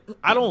Rocket,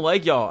 I don't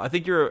like y'all. I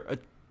think you're a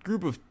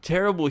group of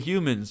terrible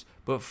humans,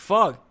 but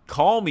fuck,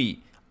 call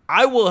me.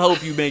 I will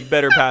help you make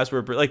better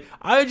password. Like,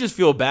 I just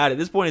feel bad. At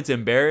this point, it's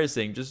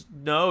embarrassing. Just,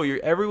 no,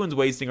 everyone's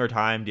wasting our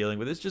time dealing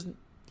with this. Just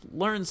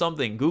learn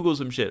something. Google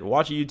some shit.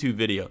 Watch a YouTube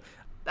video.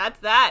 That's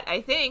that,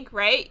 I think,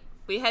 right?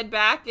 We head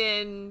back,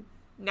 and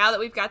now that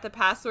we've got the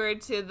password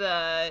to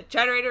the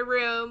generator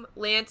room,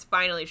 Lance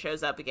finally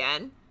shows up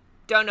again.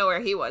 Don't know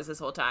where he was this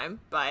whole time,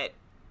 but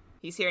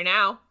he's here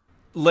now.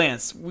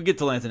 Lance, we get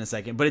to Lance in a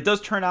second, but it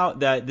does turn out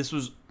that this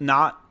was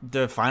not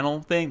the final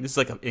thing. This is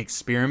like an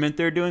experiment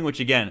they're doing, which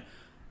again,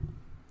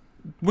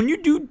 when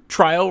you do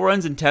trial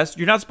runs and tests,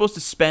 you're not supposed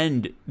to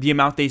spend the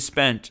amount they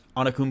spent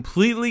on a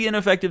completely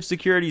ineffective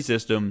security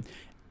system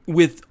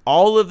with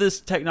all of this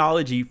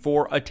technology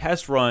for a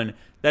test run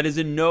that is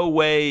in no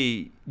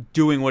way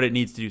doing what it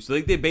needs to do. So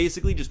like, they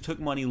basically just took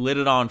money, lit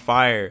it on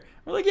fire.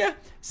 We're like, yeah,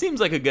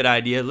 seems like a good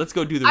idea. Let's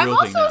go do the real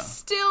thing now. I'm also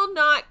still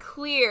not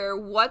clear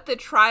what the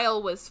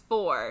trial was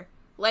for.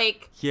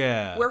 Like,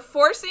 yeah, we're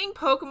forcing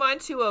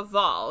Pokemon to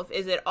evolve.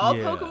 Is it all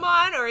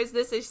Pokemon, or is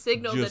this a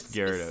signal just that's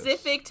Gyarados.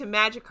 Specific to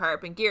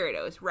Magikarp and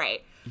Gyarados?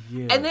 Right.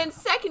 Yeah. And then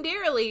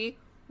secondarily,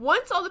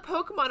 once all the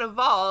Pokemon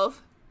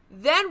evolve,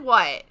 then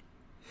what?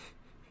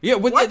 Yeah,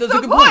 what's that's the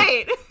a good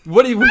point?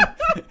 What do you...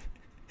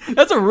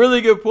 That's a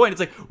really good point. It's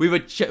like, we've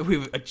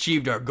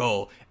achieved our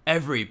goal.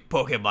 Every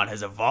Pokemon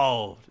has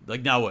evolved.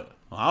 Like, now what?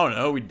 Well, I don't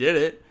know. We did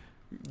it.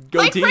 Go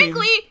like, team.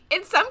 Frankly,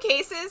 in some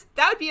cases,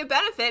 that would be a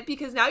benefit,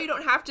 because now you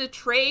don't have to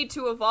trade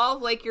to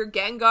evolve like your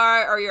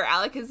Gengar or your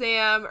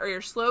Alakazam or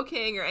your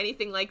Slowking or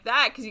anything like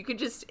that, because you could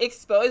just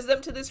expose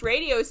them to this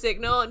radio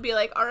signal and be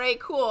like, all right,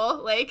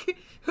 cool. Like,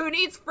 who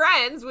needs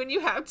friends when you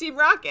have Team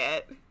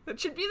Rocket? That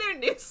should be their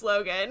new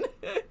slogan.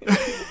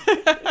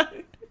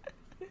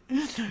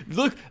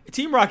 Look,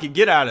 Team Rocket,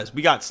 get at us.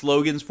 We got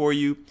slogans for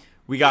you.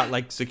 We got,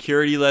 like,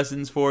 security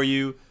lessons for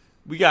you.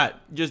 We got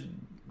just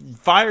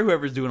fire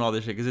whoever's doing all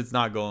this shit, because it's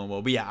not going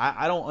well. But yeah,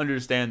 I don't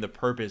understand the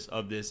purpose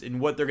of this and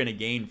what they're going to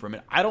gain from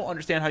it. I don't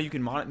understand how you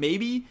can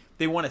maybe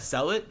they want to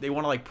sell it. They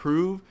want to, like,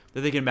 prove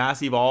that they can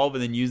mass evolve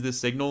and then use this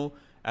signal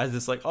as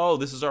this, like, oh,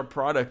 this is our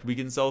product. We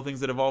can sell things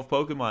that evolve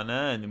Pokemon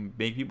and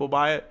make people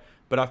buy it.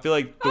 But I feel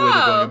like the way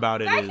they're going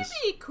about it that could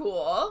be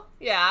cool.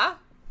 Yeah.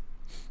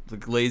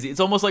 Like, lazy. It's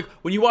almost like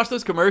when you watch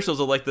those commercials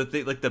of like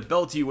the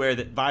belts you wear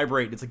that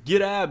vibrate. It's like,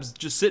 get abs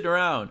just sitting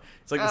around.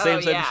 It's like the same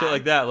type of shit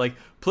like that. Like,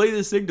 play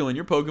this signal and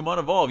your Pokemon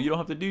evolve. You don't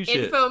have to do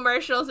shit.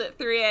 Infomercials at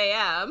 3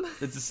 a.m.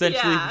 It's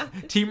essentially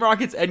Team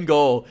Rocket's end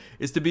goal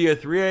is to be a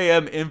 3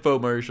 a.m.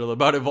 infomercial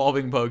about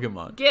evolving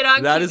Pokemon. Get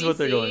on That QVC. Is what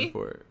they're going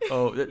for.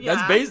 Oh,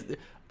 that's based.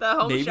 The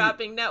Home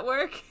Shopping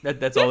Network.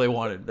 That's all they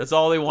wanted. That's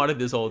all they wanted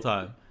this whole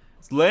time.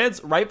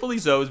 Lance, rightfully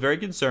so, is very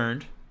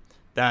concerned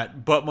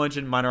that Buttmunch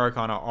and Minor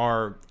Arcana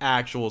are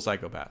actual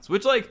psychopaths.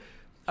 Which, like,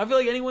 I feel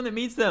like anyone that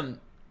meets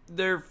them,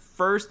 their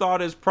first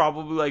thought is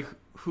probably, like,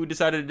 who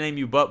decided to name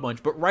you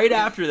Buttmunch? But right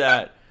after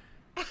that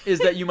is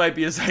that you might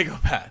be a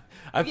psychopath.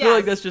 I feel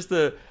like that's just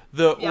the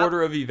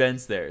order of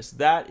events there. So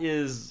that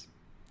is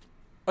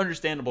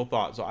understandable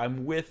thought. So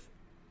I'm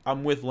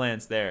with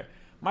Lance there.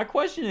 My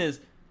question is,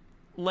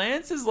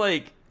 Lance is,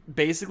 like,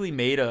 basically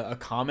made a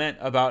comment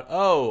about,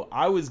 oh,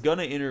 I was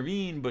gonna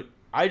intervene, but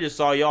I just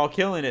saw y'all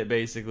killing it,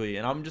 basically.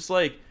 And I'm just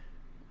like,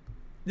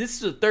 this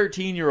is a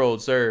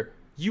 13-year-old, sir.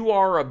 You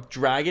are a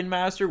Dragon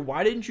Master.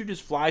 Why didn't you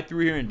just fly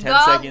through here in 10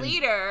 seconds? The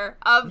leader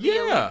of the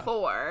Elite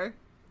Four.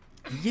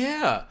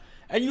 Yeah.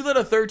 And you let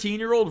a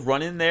 13-year-old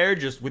run in there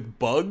just with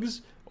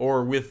bugs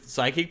or with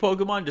psychic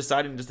Pokemon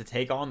deciding just to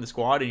take on the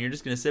squad, and you're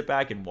just going to sit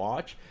back and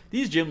watch?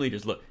 These gym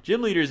leaders, look,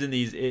 gym leaders in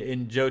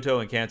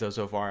Johto and Kanto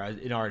so far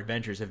in our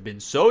adventures have been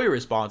so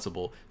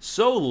irresponsible,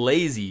 so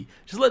lazy,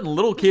 just letting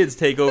little kids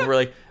take over.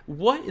 Like,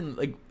 what in,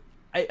 like,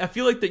 I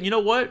feel like that, you know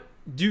what?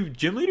 Do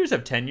gym leaders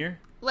have tenure?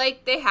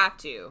 Like, they have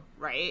to,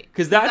 right?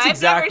 Because I've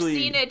never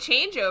seen a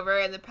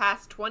changeover in the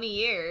past 20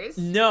 years.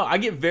 No, I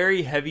get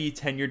very heavy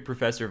tenured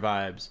professor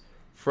vibes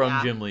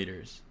from gym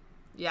leaders.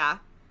 Yeah.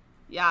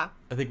 Yeah.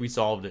 I think we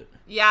solved it.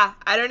 Yeah,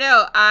 I don't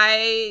know.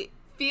 I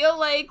feel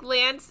like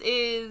Lance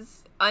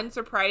is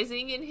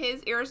unsurprising in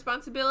his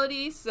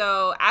irresponsibility,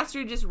 so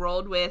Astrid just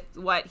rolled with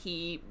what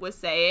he was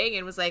saying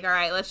and was like, all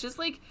right, let's just,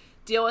 like,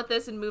 deal with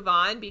this and move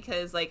on,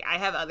 because, like, I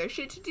have other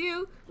shit to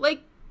do.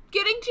 Like,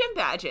 getting gym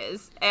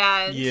badges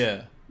and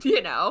Yeah.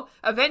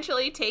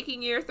 Eventually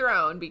taking your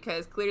throne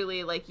because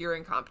clearly, like, you're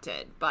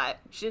incompetent. But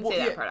she didn't say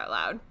that part out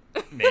loud.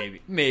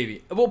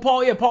 Maybe. Well,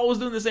 Paul was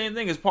doing the same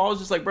thing. Because Paul was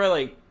just like, bro,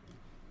 like,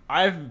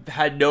 I've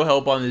had no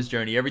help on this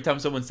journey. Every time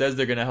someone says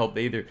they're gonna help,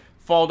 they either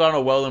fall down a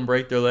well and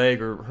break their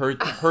leg, or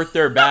hurt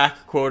their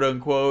back, quote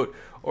unquote,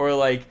 or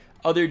like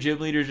other gym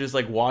leaders just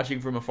like watching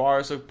from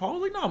afar. So Paul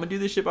was like, no, I'm gonna do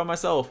this shit by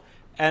myself.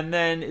 And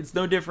then it's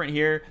no different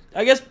here.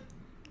 I guess,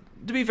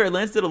 to be fair,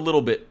 Lance did a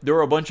little bit. There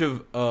were a bunch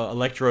of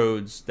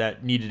electrodes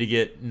that needed to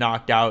get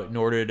knocked out in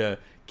order to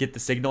get the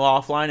signal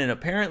offline, and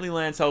apparently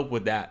Lance helped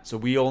with that.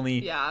 So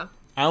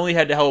I only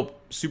had to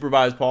help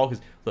supervise Paul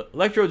because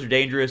electrodes are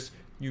dangerous.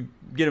 You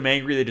get them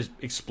angry, they just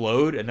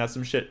explode, and that's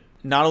some shit.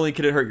 Not only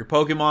can it hurt your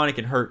Pokemon, it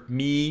can hurt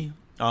me.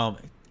 Of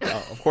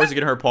course, it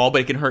can hurt Paul, but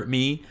it can hurt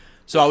me.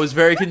 So I was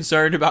very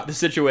concerned about the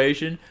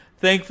situation.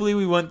 Thankfully,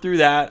 we went through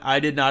that.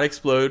 I did not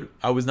explode.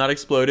 I was not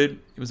exploded.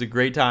 It was a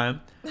great time.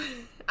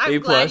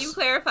 I'm glad you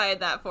clarified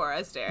that for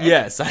us, Derek.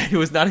 Yes, I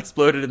was not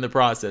exploded in the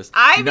process.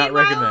 I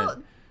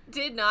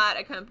did not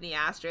accompany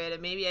Astrid,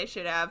 and maybe I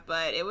should have,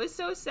 but it was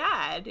so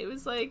sad. It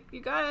was like,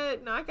 you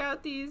gotta knock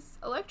out these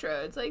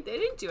electrodes. Like, they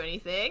didn't do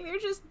anything. They're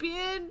just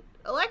being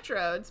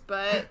electrodes,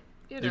 but,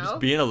 They're just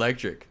being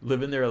electric,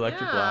 living their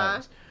electric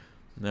lives.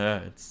 Yeah,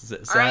 it's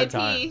sad R.I.P.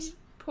 times.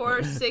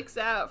 Pour 6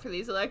 out for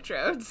these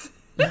electrodes.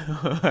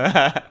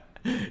 Yep.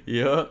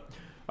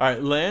 All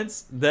right,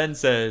 Lance then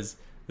says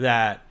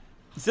that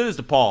he said this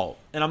to Paul,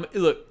 and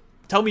look,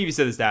 tell me if he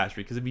said this to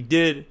Astrid, because if he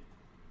did,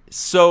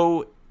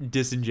 so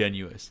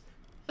disingenuous.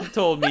 He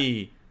told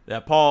me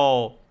that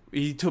Paul,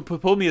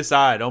 pulled me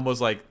aside,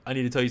 almost like, I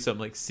need to tell you something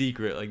like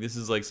secret, like this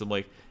is like some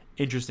like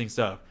interesting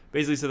stuff.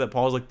 Basically said that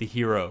Paul's like the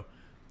hero,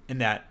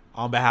 and that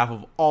on behalf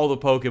of all the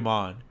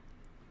Pokemon,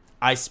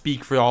 I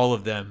speak for all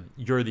of them.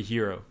 You're the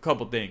hero.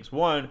 Couple things.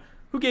 One,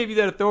 who gave you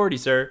that authority,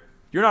 sir?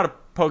 You're not a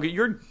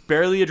You're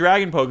barely a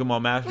dragon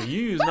Pokemon master.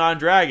 You use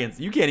non-dragons.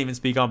 You can't even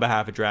speak on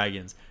behalf of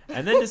dragons.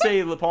 And then to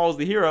say Paul's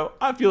the hero,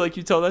 I feel like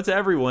you tell that to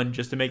everyone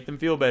just to make them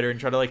feel better and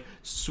try to like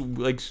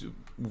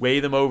weigh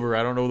them over.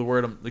 I don't know the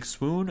word. Like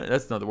swoon?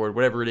 That's not the word.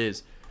 Whatever it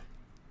is.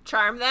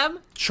 Charm them?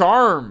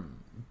 Charm.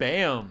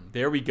 Bam.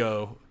 There we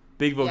go.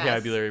 Big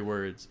vocabulary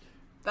words.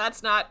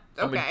 That's not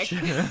okay.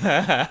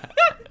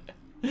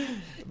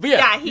 But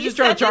yeah, he's just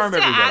trying to charm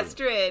everybody.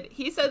 Astrid.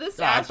 He said this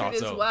to Astrid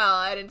as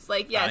well, and it's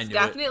like, yes,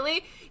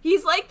 definitely.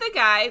 He's like the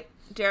guy.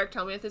 Derek,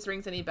 tell me if this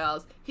rings any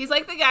bells. He's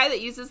like the guy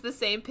that uses the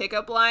same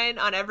pickup line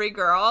on every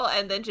girl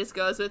and then just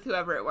goes with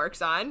whoever it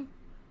works on.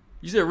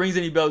 You said it rings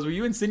any bells. Were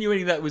you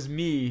insinuating that was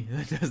me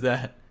that does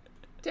that?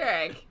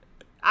 Derek,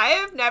 I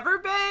have never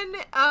been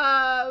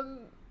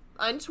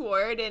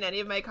untoward in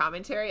any of my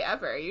commentary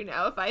ever. You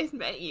know, if I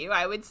met you,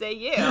 I would say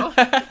you.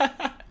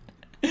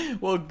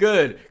 Well,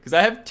 good, because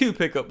I have 2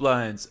 pickup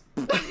lines.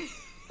 But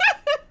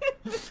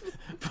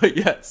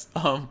yes,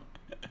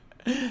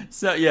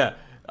 so yeah,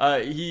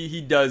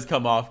 he does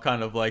come off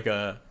kind of like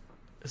a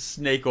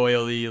snake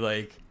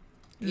oily,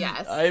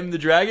 yes, I'm the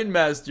Dragon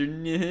Master.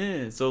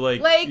 So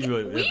like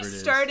we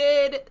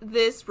started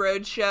this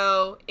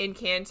roadshow in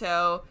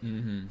Kanto,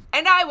 and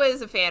I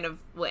was a fan of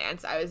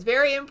Lance. I was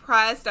very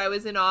impressed. I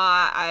was in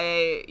awe.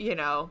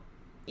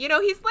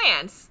 He's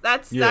Lance.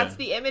 That's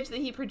the image that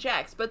he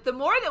projects. But the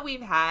more that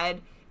we've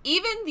had,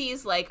 even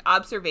these like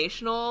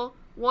observational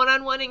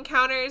one-on-one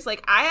encounters,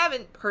 like I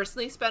haven't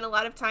personally spent a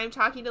lot of time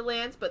talking to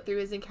Lance, but through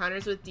his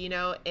encounters with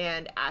Dino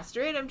and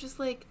Astrid, I'm just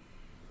like,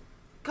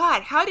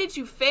 God, how did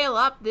you fail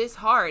up this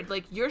hard?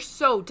 Like, you're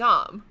so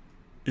dumb.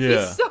 Yeah.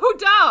 He's so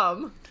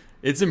dumb.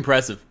 It's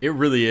impressive. It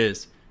really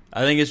is.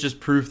 I think it's just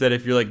proof that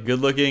if you're like good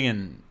looking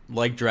and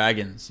like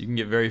dragons, you can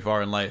get very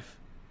far in life.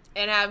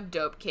 And have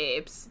dope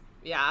capes.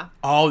 Yeah.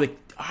 Oh,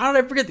 how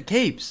did I forget the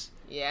capes?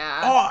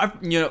 Yeah. Oh,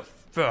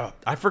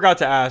 I forgot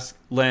to ask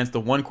Lance the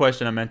one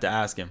question I meant to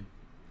ask him.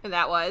 And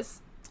that was?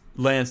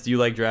 Lance, do you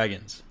like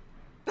dragons?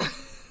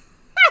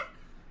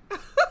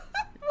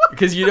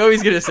 Because you know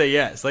he's going to say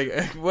yes. Like,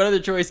 what other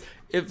choice?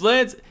 If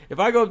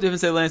I go up to him and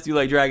say, Lance, do you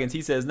like dragons?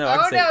 He says no.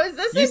 Is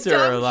this a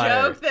dumb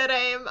joke that I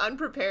am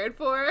unprepared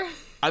for?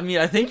 I mean,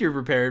 I think you're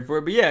prepared for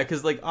it. But yeah,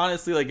 because like,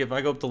 honestly, like if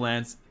I go up to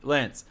Lance,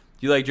 do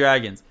you like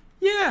dragons?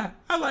 Yeah,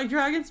 I like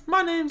dragons.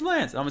 My name's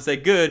Lance. I'm going to say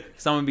good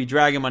because I'm going to be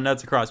dragging my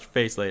nuts across your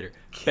face later.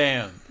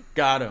 Bam.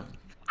 Got him.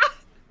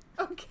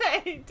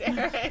 Okay,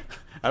 Derek.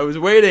 I was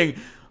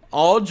waiting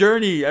all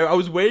journey. I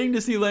was waiting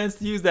to see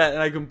Lance use that,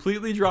 and I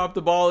completely dropped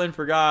the ball and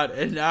forgot,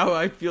 and now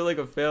I feel like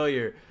a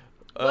failure.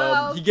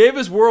 He gave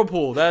us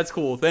Whirlpool. That's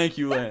cool. Thank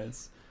you,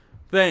 Lance.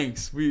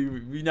 Thanks.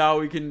 We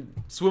now can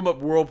swim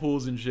up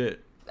whirlpools and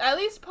shit. At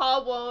least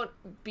Paul won't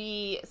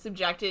be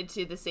subjected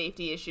to the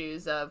safety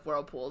issues of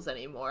whirlpools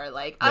anymore.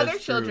 Like, other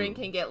children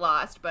can get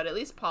lost, but at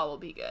least Paul will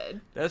be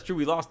good. That's true.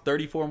 We lost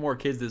 34 more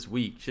kids this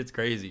week. Shit's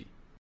crazy.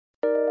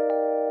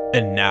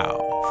 And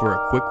now for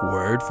a quick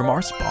word from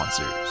our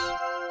sponsors.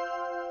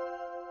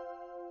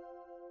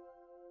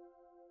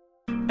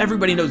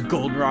 Everybody knows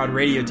Goldenrod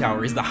Radio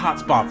Tower is the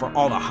hotspot for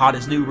all the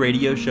hottest new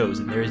radio shows,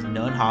 and there is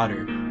none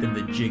hotter than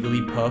the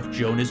Jigglypuff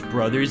Jonas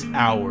Brothers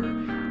Hour.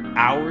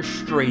 hours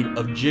straight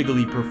of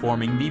Jiggly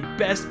performing the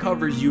best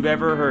covers you've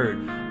ever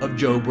heard of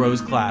Joe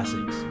Bros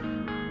classics.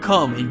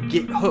 Come and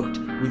get hooked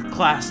with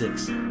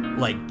classics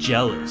like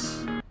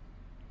Jealous.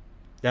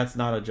 That's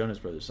not a Jonas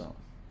Brothers song.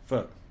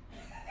 Fuck.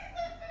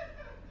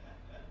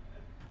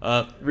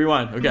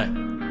 Rewind. Okay.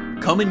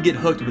 Come and get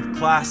hooked with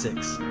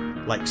classics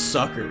like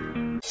Sucker.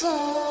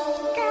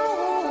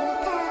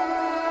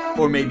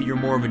 Or maybe you're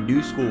more of a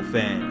new school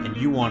fan and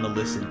you want to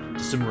listen to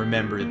some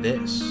Remember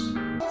This.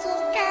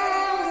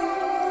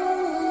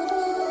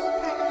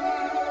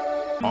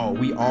 Oh,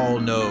 we all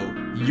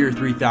know Year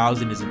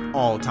 3000 is an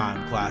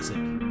all-time classic.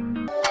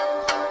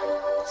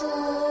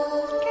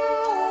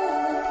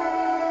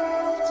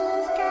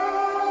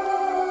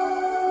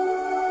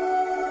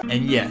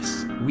 And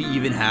yes, we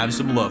even have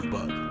some Love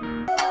Bug.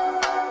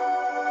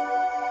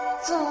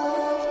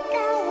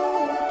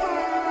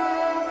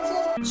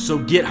 So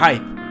get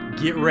hype,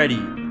 get ready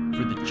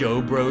for the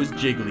Joe Bros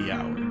Jiggly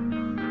Hour.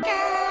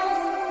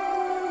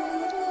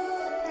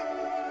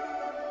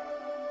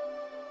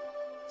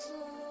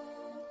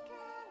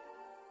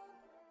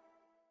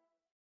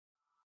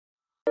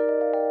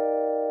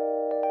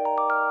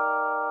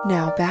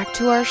 Now back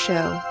to our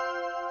show.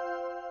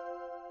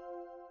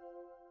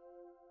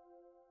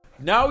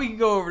 Now we can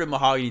go over to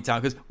Mahogany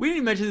Town, because we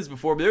didn't mention this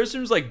before, but there was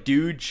some like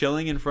dude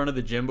chilling in front of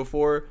the gym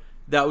before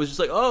that was just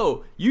like,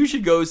 oh, you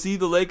should go see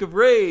the Lake of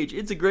Rage.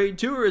 It's a great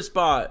tourist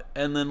spot.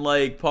 And then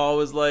like Paul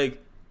was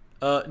like,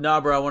 nah,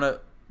 bro, I want to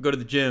go to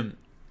the gym.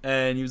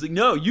 And he was like,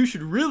 no, you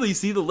should really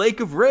see the Lake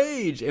of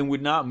Rage, and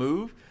would not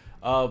move.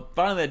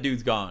 Finally, that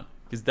dude's gone,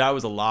 because that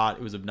was a lot.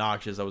 It was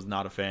obnoxious. I was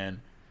not a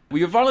fan.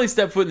 We could finally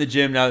step foot in the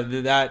gym now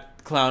that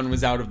that clown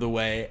was out of the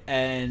way.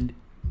 And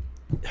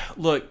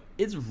look,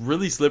 it's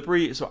really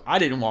slippery, so I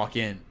didn't walk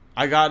in.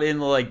 I got in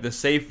like the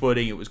safe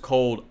footing. It was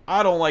cold.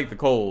 I don't like the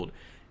cold.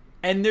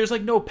 And there's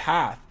like no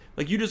path.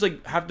 Like you just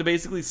like have to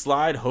basically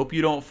slide, hope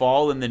you don't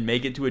fall, and then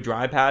make it to a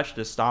dry patch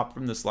to stop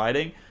from the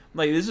sliding.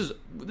 Like this is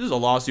a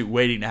lawsuit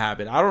waiting to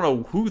happen. I don't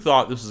know who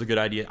thought this was a good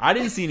idea. I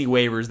didn't see any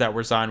waivers that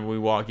were signed when we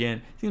walk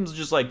in. Seems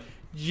just like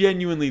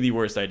genuinely the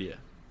worst idea.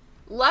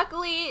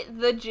 Luckily,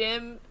 the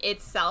gym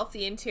itself,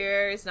 the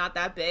interior is not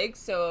that big,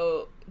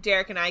 so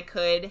Derek and I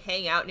could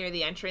hang out near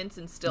the entrance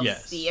and still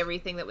see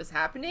everything that was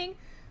happening.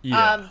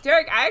 Yeah.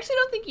 Derek, I actually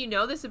don't think you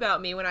know this about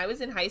me. When I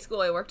was in high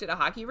school, I worked at a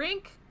hockey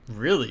rink.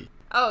 Really?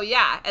 Oh,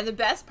 yeah. And the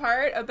best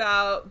part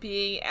about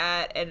being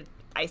at an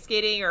ice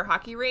skating or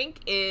hockey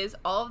rink is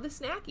all of the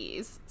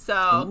snackies.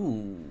 So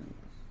Ooh.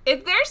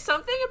 If there's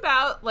something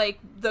about like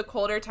the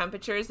colder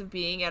temperatures of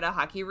being at a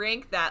hockey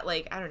rink that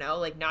like, I don't know,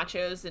 like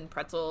nachos and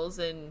pretzels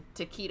and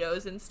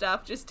taquitos and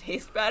stuff just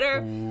taste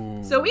better.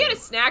 Ooh. So we had a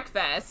snack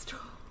fest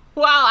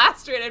while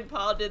Astrid and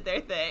Paul did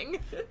their thing.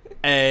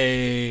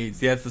 Hey,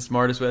 see, that's the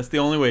smartest way. That's the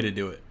only way to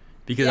do it.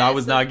 Because I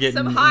was not getting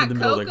some in hot the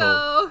middle of the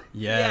cocoa. cold.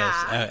 Yes.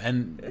 Yeah.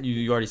 And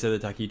you already said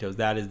the taquitos.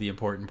 That is the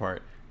important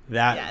part.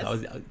 That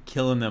was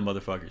killing them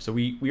motherfuckers. So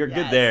we are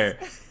good there.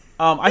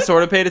 I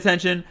sort of paid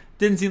attention.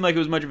 Didn't seem like it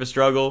was much of a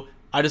struggle.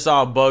 I just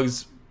saw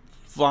bugs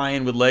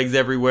flying with legs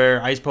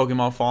everywhere. Ice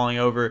Pokemon falling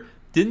over.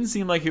 Didn't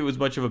seem like it was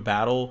much of a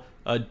battle.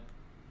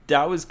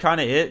 That was kind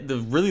of it. The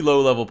really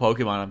low level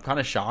Pokemon, I'm kind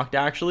of shocked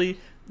actually.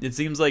 It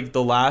seems like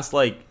the last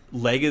like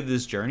leg of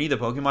this journey, the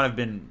Pokemon have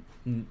been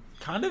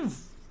kind of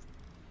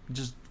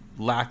just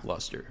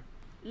lackluster.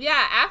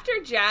 Yeah, after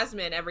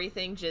Jasmine,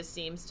 everything just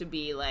seems to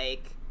be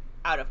like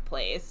out of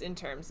place in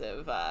terms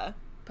of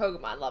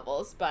Pokemon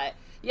levels. But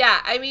yeah,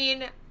 I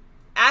mean,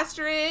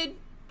 Astrid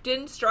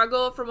didn't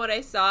struggle from what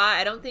I saw.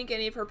 I don't think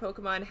any of her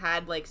Pokemon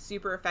had like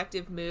super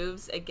effective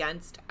moves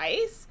against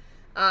ice.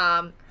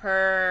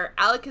 Her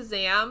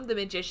Alakazam, the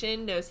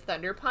magician, knows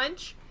Thunder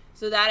Punch,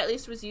 so that at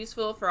least was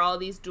useful for all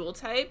these dual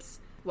types,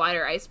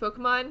 water ice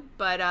Pokemon.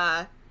 But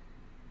I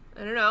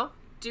don't know.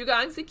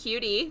 Dugong's a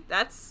cutie.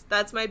 That's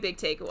my big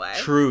takeaway.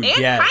 True, and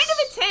yes. kind of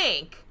a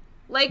tank.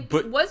 Like,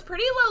 was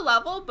pretty low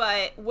level,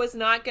 but was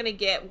not going to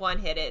get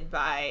one-hitted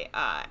by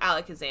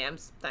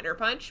Alakazam's Thunder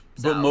Punch.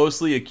 So. But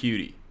mostly a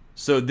cutie.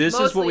 So this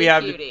is what we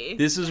have.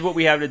 This is what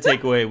we have to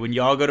take away when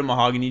y'all go to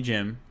Mahogany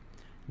Gym.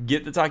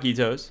 Get the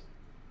taquitos.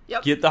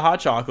 Yep. Get the hot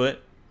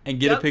chocolate and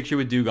get a picture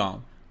with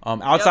Dugong.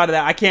 Outside of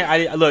that,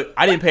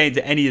 I didn't pay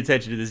any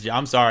attention to this.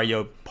 I'm sorry,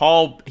 yo.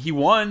 Paul, he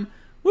won.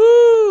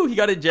 Woo! He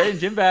got a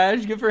gym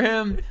badge. Good for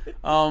him.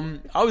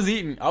 I was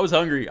eating. I was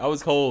hungry. I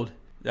was cold.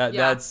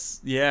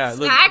 That's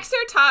Snacks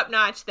are top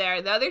notch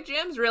there. The other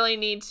gyms really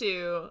need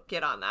to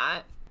get on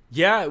that.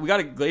 Yeah, we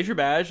got a Glacier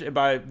badge, and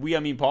by we I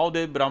mean Paul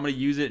did, but I'm gonna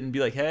use it and be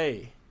like,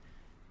 hey,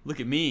 look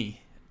at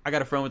me. I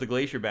got a friend with a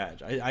Glacier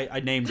badge. I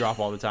name drop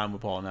all the time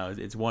with Paul now.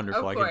 It's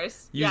wonderful. Of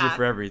course. I can use it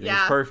for everything.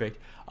 Yeah. It's perfect.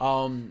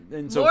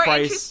 And so more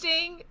Price,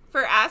 interesting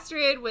for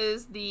Astrid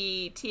was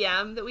the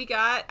TM that we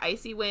got.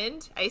 Icy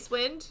Wind. Ice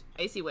Wind.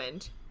 Icy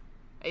Wind.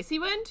 Icy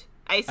Wind?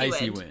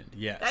 Icy Wind.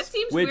 Yes. That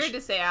seems weird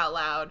to say out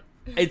loud.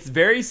 It's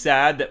very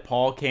sad that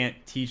Paul can't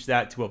teach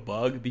that to a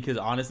bug, because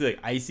honestly, like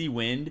Icy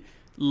Wind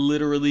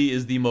literally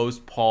is the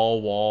most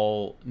Paul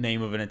Wall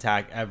name of an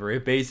attack ever.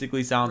 It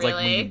basically sounds like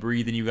when you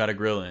breathe and you got a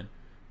grill in.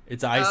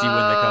 It's an icy wind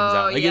that comes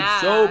out. Like, yeah.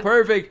 it's so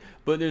perfect,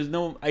 but there's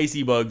no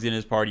icy bugs in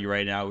his party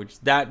right now, which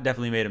that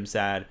definitely made him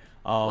sad.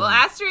 Well,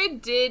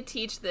 Astrid did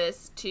teach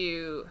this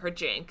to her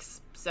Jinx,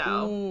 so.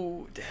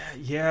 Ooh,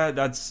 yeah,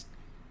 that's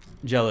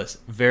jealous.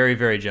 Very,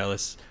 very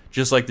jealous.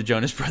 Just like the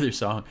Jonas Brothers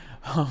song.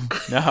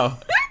 No.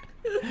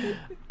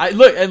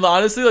 Look, and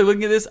honestly, like,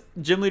 looking at this,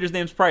 gym leader's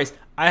name's Price.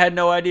 I had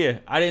no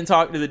idea. I didn't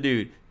talk to the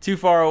dude. Too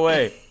far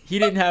away. He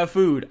didn't have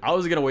food. I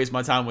was going to waste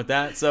my time with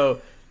that, so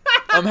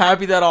I'm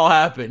happy that all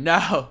happened.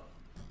 Now,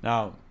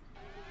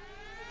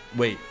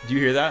 wait, do you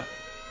hear that?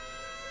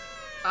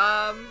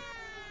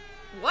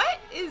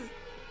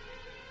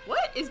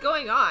 What is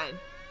going on?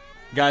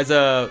 Guys,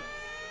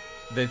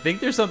 they think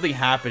there's something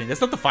happening.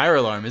 That's not the fire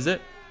alarm, is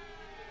it?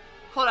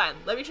 Hold on,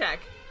 let me check.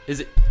 Is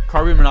it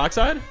carbon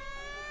monoxide?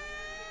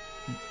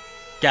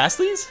 Gas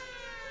leaks?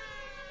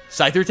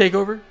 Scyther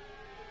takeover?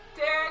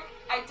 Derek,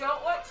 I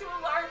don't want to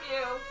alarm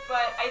you,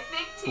 but I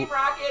think Team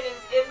Rocket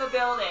is in the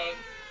building.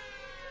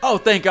 Oh,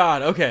 thank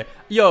God. Okay.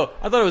 Yo,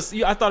 I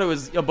thought it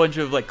was a bunch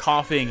of like a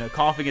coughing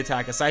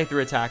attack, a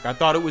Scyther attack. I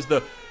thought it was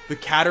the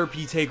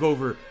Caterpie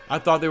takeover. I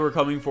thought they were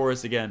coming for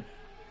us again.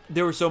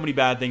 There were so many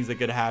bad things that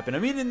could happen. I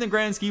mean, in the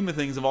grand scheme of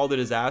things, of all the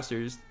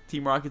disasters,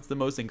 Team Rocket's the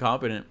most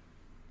incompetent.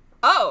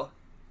 Oh,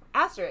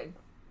 Astrid.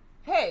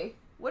 Hey,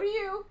 what are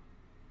you?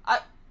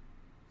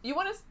 You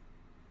want us?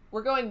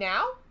 We're going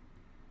now?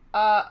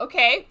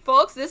 Okay,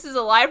 folks, this is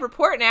a live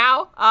report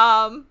now.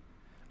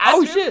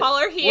 Astrid and Paul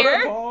are here. What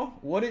up, Paul?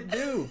 What'd it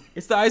do?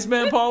 It's the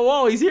Iceman Paul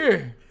Wall. He's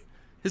here.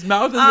 His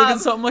mouth is looking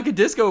something like a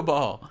disco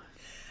ball.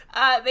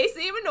 They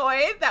seem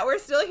annoyed that we're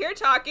still here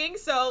talking,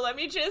 so let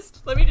me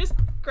just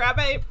grab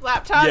my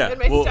laptop and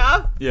my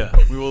stuff. Yeah,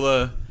 we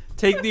will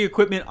take the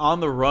equipment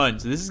on the run.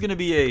 So this is going to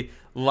be a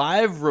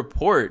live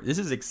report. This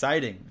is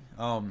exciting.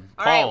 All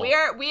right,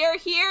 we are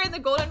here in the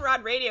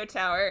Goldenrod Radio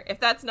Tower. If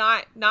that's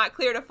not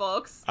clear to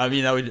folks. I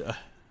mean, that would.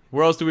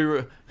 Where else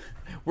do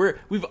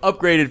we've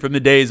upgraded from the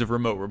days of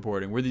remote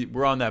reporting.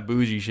 We're on that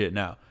bougie shit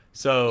now.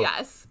 So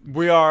yes,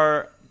 we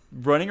are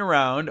running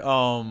around.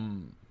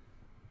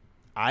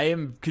 I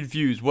am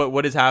confused.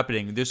 What is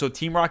happening? So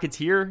Team Rocket's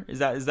here. Is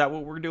that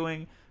what we're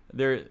doing?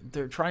 They're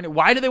trying to.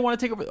 Why do they want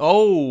to take over?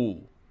 Oh,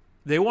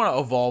 they want to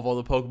evolve all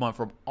the Pokemon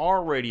from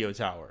our radio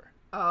tower.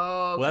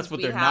 Oh, well, that's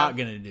what they're not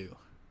gonna do.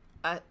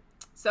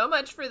 So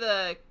much for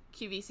the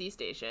QVC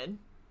station.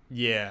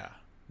 Yeah,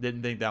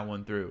 didn't think that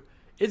one through.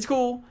 It's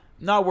cool.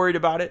 Not worried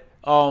about it.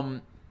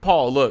 Paul,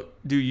 look,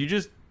 dude, you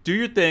just do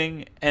your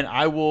thing, and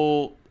I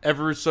will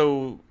ever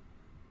so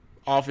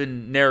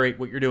often narrate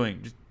what you're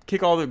doing. Just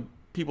kick all the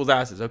people's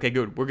asses. Okay,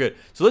 good. We're good.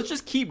 So let's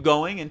just keep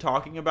going and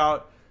talking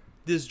about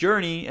this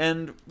journey,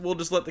 and we'll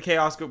just let the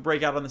chaos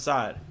break out on the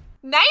side.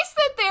 Nice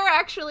that they're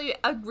actually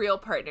a real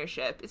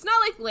partnership. It's not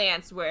like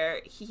Lance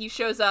where he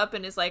shows up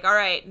and is like, all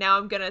right, now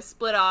I'm going to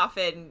split off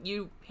and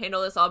you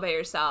handle this all by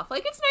yourself.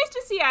 Like, it's nice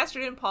to see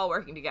Astrid and Paul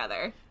working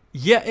together.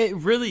 Yeah, it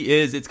really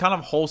is. It's kind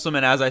of wholesome.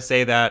 And as I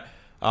say that,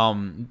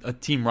 a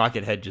Team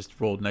Rocket head just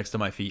rolled next to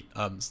my feet.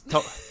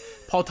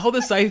 Paul, tell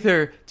the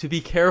Scyther to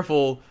be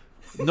careful.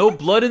 No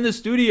blood in the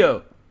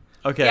studio.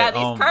 Okay. Yeah,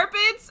 these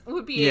carpets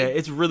would be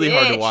it's really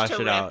hard to wash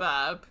it out.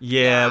 Up.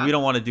 Yeah, we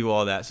don't want to do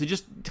all that. So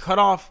just cut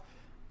off.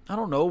 I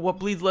don't know what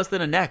bleeds less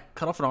than a neck.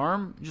 Cut off an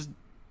arm. Just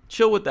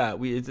chill with that.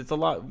 It's a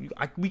lot.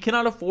 We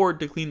cannot afford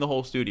to clean the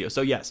whole studio.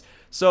 So yes.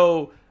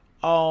 So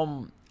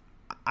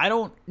I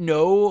don't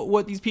know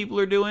what these people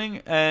are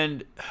doing,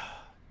 and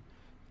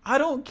I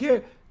don't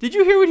care. Did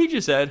you hear what he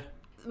just said?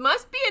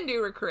 Must be a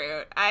new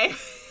recruit.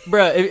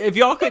 Bruh, if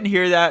y'all couldn't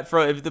hear that,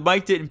 if the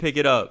mic didn't pick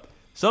it up,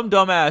 some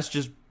dumbass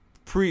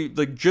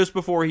just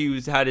before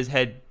he had his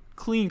head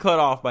clean cut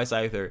off by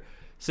Scyther,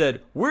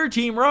 said, "We're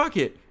Team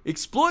Rocket,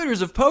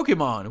 exploiters of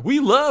Pokemon. We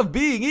love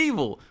being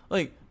evil."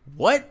 Like,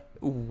 what?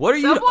 What are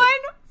you? Someone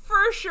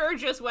for sure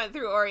just went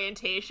through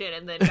orientation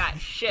and then got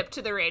shipped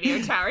to the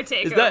radio tower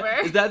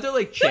takeover. Is that their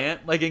like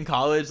chant, like in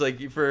college, like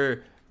in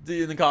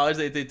the college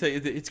they tell you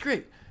it's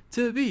great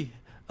to be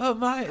a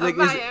Miami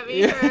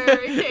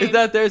Hurricane. Is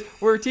that theirs?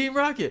 We're Team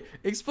Rocket,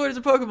 exploiters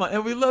of Pokemon,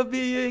 and we love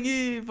being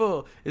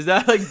evil. Is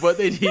that like what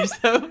they teach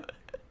them?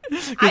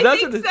 I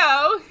think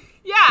so.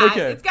 Yeah,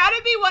 okay. It's got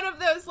to be one of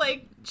those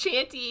like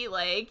chanty,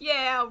 like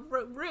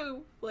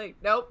roo, like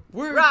nope.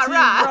 We're rah, Team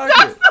rah. Rocket,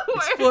 that's the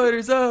word.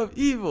 Exploiters of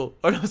evil.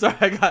 Oh no, sorry,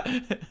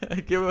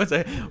 give me one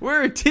second.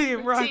 We're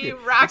Team Rocket,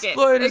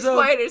 exploiters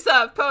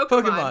of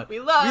Pokemon. We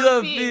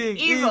love being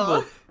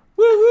evil.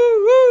 Woo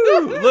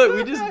woo woo!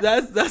 Look,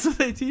 that's what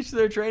they teach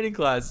their training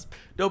class.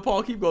 No,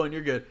 Paul, keep going.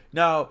 You're good.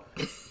 Now,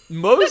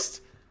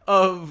 most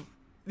of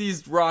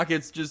these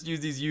Rockets just use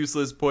these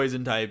useless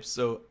poison types,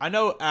 so I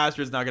know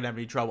Astrid's not gonna have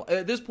any trouble.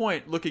 At this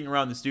point, looking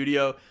around the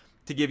studio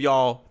to give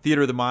y'all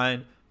theater of the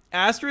mind,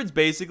 Astrid's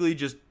basically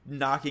just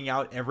knocking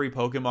out every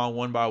Pokemon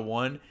one by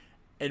one,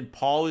 and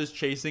Paul is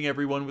chasing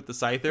everyone with the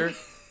Scyther.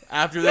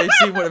 After they've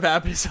seen what have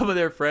happened to some of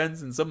their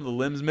friends and some of the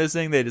limbs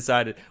missing, they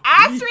decided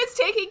Astrid's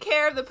taking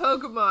care of the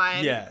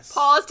Pokemon. Yes.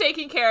 Paul's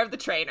taking care of the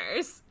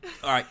trainers.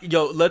 All right,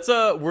 yo, let's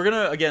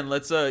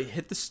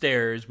hit the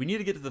stairs. We need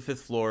to get to the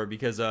 5th floor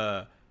because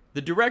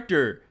the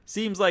director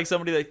seems like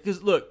somebody that,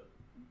 because look,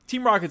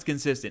 Team Rocket's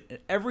consistent. In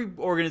every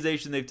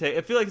organization they've taken,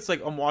 I feel like it's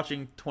like I'm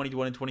watching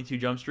 21 and 22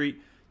 Jump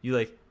Street. You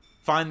like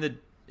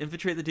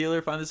infiltrate the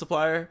dealer, find the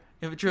supplier,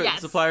 infiltrate the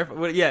supplier.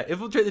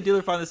 Infiltrate the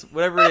dealer, find this,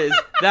 whatever it is.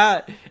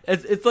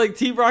 It's like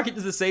Team Rocket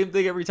does the same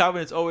thing every time,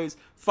 and it's always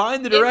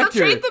find the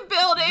director. Infiltrate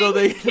the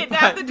building,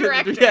 kidnap the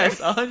director. Yes,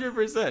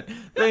 100%.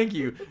 Thank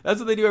you. That's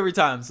what they do every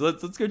time. So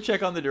let's go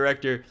check on the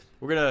director.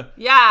 We're gonna.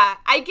 Yeah,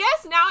 I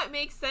guess now it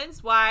makes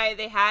sense why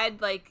they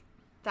had like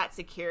that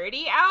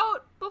security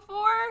out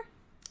before.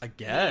 I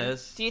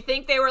guess. Do you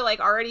think they were like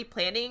already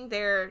planning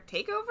their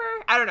takeover?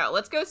 I don't know.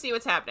 Let's go see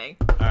what's happening.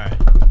 All right.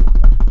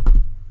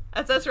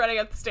 That's us running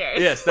up the stairs.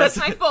 Yes, that's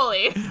my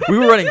Foley. We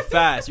were running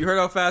fast. You heard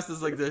how fast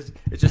it's like this.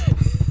 It's just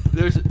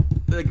there's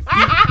like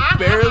feet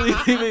barely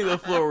leaving the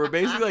floor. We're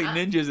basically like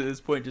ninjas at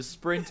this point, just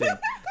sprinting.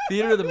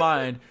 Theater of the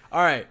mind.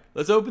 All right,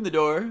 let's open the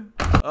door.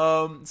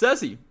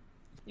 Ceci.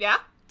 Yeah.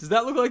 Does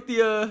that look like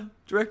the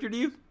director to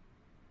you?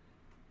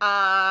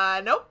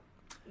 Nope.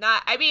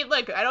 Not. I mean,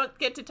 look, I don't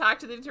get to talk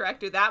to the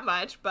director that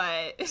much,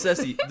 but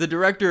Ceci, the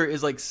director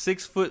is like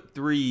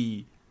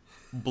 6'3",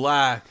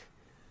 black,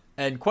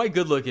 and quite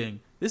good looking.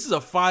 This is a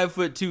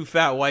 5'2"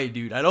 fat white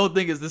dude. I don't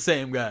think it's the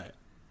same guy.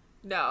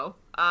 No,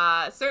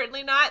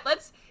 certainly not.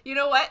 You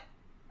know what?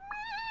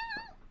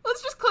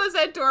 Let's just close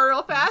that door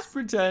real fast. Just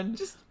pretend.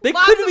 Just they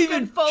lots couldn't of have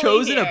even good Foley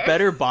chosen here. a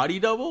better body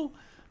double.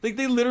 Like,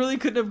 they literally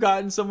couldn't have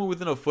gotten someone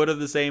within a foot of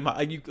the same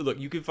height.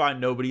 You can find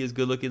nobody as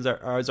good looking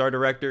as our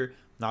director.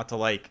 Not to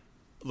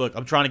look,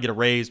 I'm trying to get a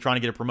raise, trying to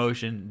get a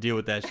promotion, deal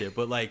with that shit.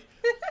 But like,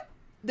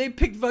 they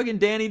picked fucking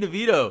Danny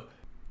DeVito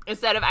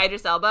instead of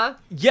Idris Elba.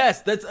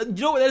 Yes, that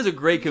is a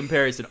great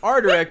comparison.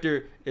 Our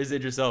director is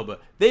Idris Elba.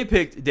 They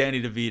picked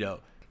Danny DeVito.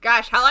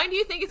 Gosh, how long do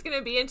you think it's going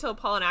to be until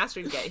Paul and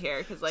Astrid get here?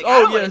 Because I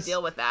Oh, don't want yes. to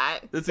deal with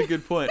that. That's a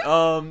good point.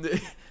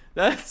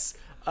 That's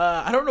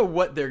I don't know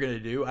what they're gonna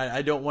do.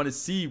 I don't want to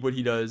see what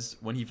he does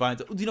when he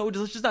finds.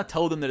 Let's just not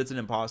tell them that it's an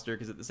imposter,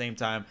 because at the same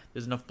time,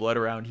 there's enough blood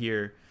around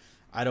here.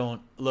 I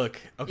don't look.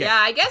 Okay. Yeah,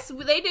 I guess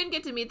they didn't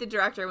get to meet the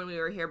director when we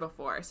were here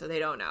before, so they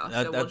don't know.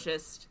 We'll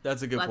just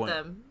that's a good let point.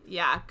 them.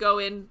 Yeah, go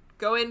in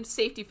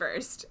safety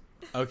first.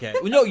 Okay.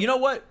 Well, no, you know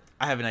what?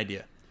 I have an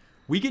idea.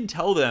 We can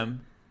tell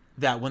them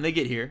that when they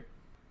get here,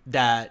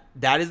 that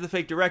is the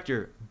fake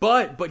director,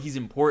 but he's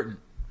important.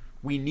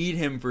 We need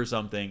him for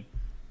something.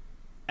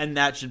 And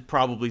that should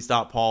probably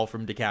stop Paul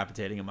from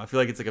decapitating him. I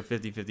feel like it's like a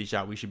 50-50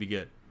 shot. We should be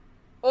good.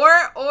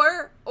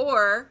 Or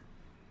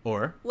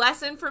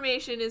less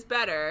information is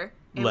better,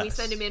 and we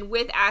send him in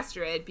with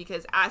Astrid,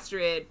 because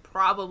Astrid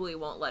probably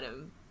won't let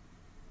him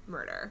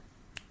murder.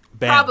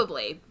 Bam.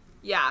 Probably.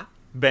 Yeah.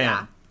 Bam.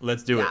 Yeah.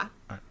 Let's do it. Yeah.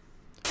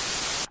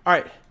 All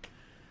right.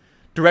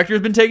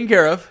 Director's been taken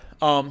care of.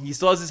 He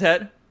still has his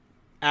head.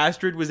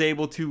 Astrid was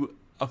able to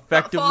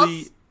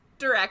effectively... False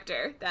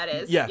director, that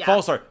is. Yeah,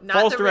 false Not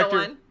the director.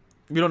 real one.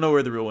 We don't know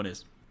where the real one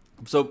is.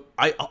 So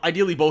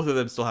ideally, both of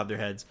them still have their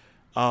heads.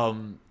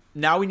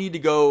 Now we need to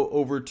go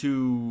over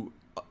to...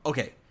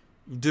 Okay.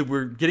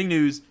 We're getting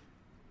news.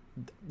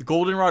 The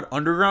Goldenrod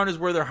Underground is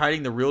where they're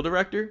hiding the real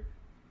director.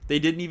 They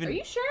didn't even... Are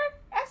you sure,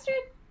 Astrid?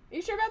 Are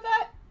you sure about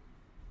that?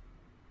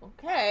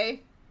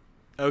 Okay.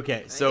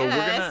 Okay, so we're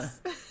gonna...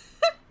 Yes.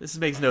 This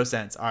makes no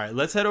sense. All right,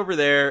 let's head over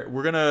there.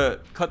 We're going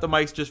to cut the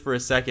mics just for a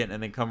second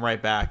and then come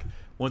right back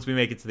once we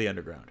make it to the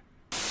underground.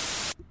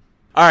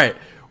 All right,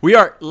 we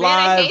are live.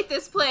 Man, I hate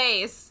this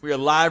place. We are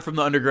live from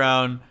the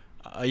underground.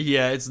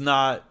 Yeah, it's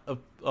not...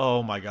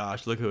 oh my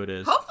gosh, look who it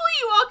is. Hopefully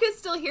you all can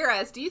still hear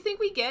us. Do you think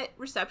we get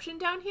reception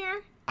down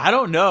here? I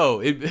don't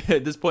know.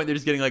 At this point, they're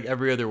just getting like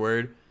every other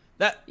word.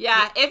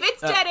 Yeah, if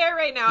it's dead air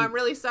right now, I'm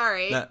really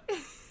sorry.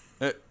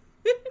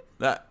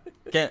 That's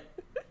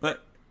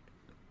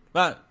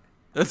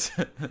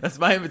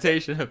my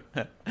invitation.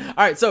 All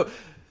right, so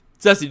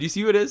Ceci, do you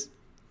see who it is?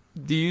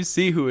 Do you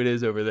see who it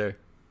is over there?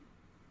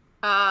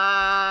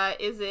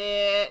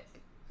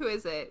 Who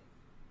is it?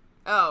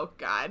 Oh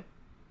God,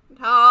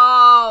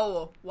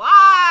 no!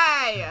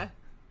 Why?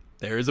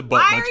 There is a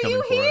butt Why munch are coming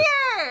you for us.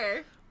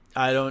 here?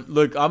 I don't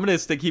look. I'm gonna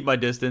keep my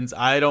distance.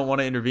 I don't want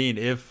to intervene.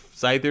 If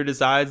Scyther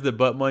decides that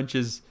butt munch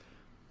is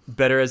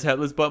better as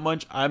headless butt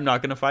munch, I'm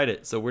not gonna fight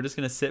it. So we're just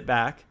gonna sit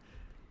back,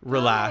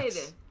 relax.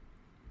 God.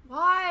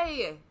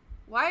 Why?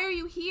 Why are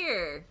you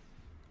here?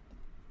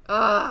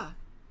 Ugh.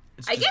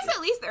 I guess at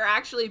least they're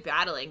actually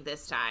battling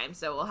this time,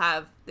 so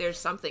there's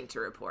something to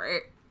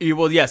report.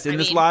 Well, yes, in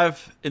this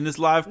live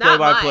Not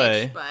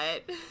play-by-play,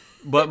 much, but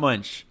butt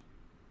munch,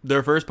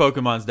 their first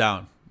Pokemon's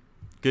down.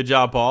 Good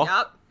job, Paul.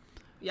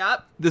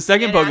 Yup. The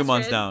second And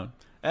Pokemon's Astrid. down,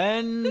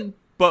 and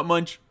butt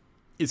munch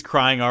is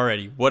crying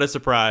already. What a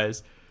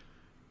surprise!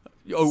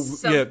 Oh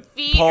Some yeah,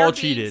 feet Paul are being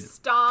cheated.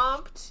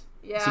 stomped.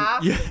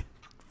 Yeah.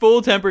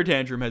 Full temper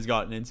tantrum has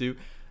gotten into.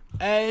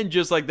 And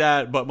just like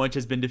that, Butt Munch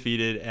has been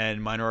defeated,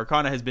 and Minor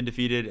Arcana has been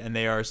defeated, and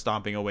they are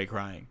stomping away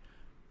crying.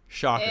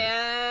 Shocker.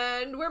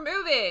 And we're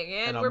moving,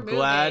 and I'm we're moving.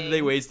 glad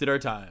they wasted our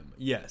time.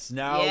 Yes,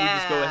 now we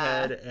just go Yeah.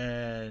 ahead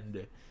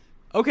and...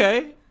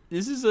 Okay,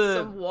 this is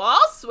Some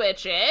wall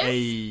switches.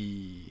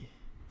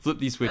 Flip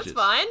these switches. That's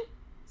fun.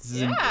 This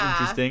is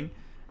interesting.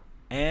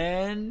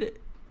 And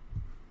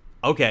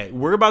okay,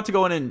 we're about to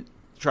go in and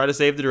try to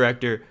save the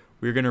director.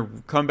 We're gonna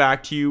come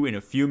back to you in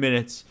a few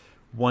minutes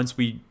once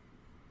we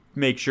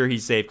make sure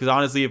he's safe. Because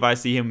honestly, if I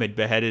see him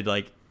beheaded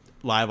like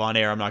live on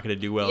air, I'm not gonna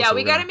do well. Yeah, so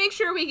we gotta make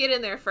sure we get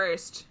in there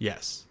first.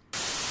 Yes.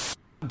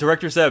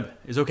 Director Seb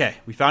is okay.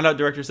 We found out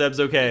Director Seb's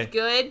okay. He's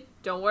good.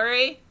 Don't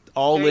worry.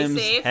 All Very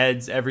limbs, safe.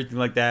 heads, everything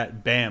like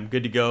that. Bam,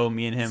 good to go.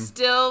 Me and him.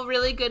 Still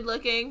really good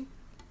looking.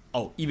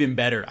 Oh, even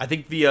better. I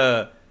think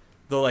the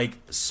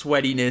like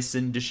sweatiness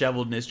and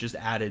disheveledness just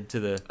added to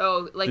the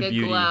like the a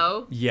beauty.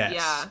 glow. Yes,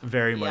 Yeah.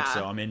 very much Yeah.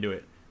 so. I'm into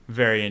it.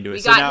 Very into it. We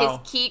So got now,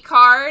 his key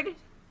card.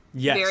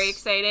 yes, Very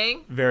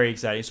exciting. very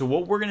exciting. So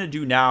what we're gonna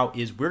do now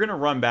is we're gonna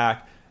run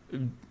back.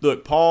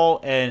 Look, Paul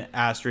and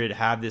Astrid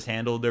have this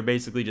handled. They're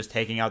basically just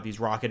taking out these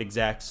Rocket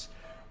execs.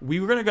 We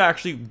were gonna go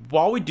actually,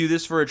 while we do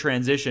this for a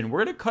transition,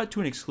 we're gonna cut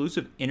to an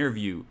exclusive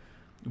interview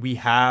we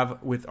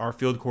have with our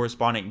field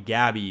correspondent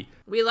Gabby.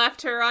 We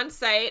left her on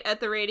site at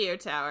the radio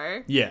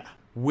tower. Yeah,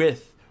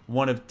 with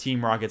one of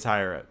Team Rocket's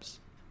higher ups.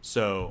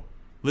 So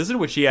listen to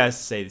what she has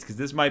to say, because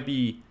this might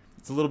be,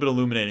 it's a little bit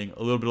illuminating,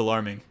 a little bit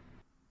alarming.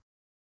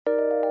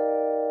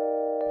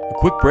 A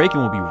quick break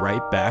and we'll be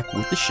right back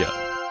with the show.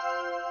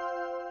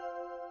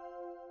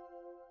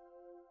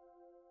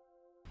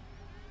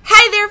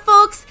 Hi there,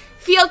 folks.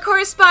 Field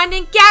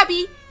correspondent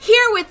Gabby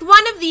here with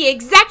one of the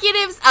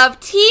executives of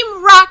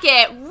Team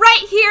Rocket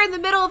right here in the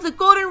middle of the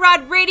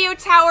Goldenrod radio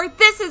tower.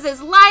 This is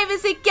as live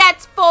as it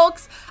gets,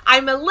 folks.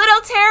 I'm a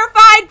little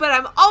terrified, but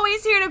I'm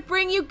always here to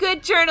bring you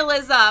good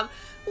journalism.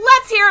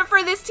 Let's hear it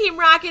for this Team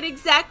Rocket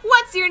exec.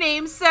 What's your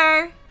name,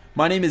 sir?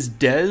 My name is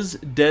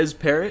Des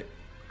Parrott.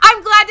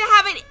 I'm glad to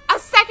have a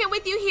second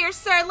with you here,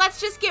 sir.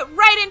 Let's just get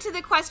right into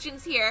the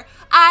questions here.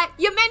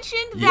 You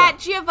mentioned that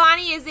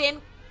Giovanni is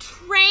in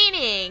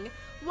training.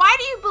 Why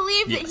do you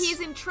believe that he's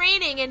in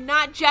training and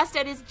not just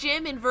at his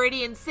gym in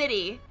Viridian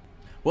City?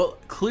 Well,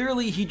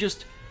 clearly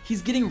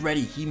he's getting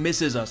ready. He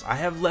misses us. I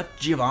have left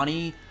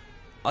Giovanni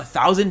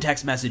 1,000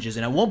 text messages,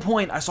 and at one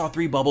point I saw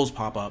 3 bubbles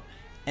pop up,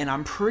 and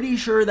I'm pretty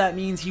sure that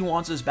means he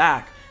wants us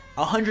back.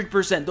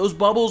 100%. Those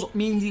bubbles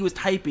mean he was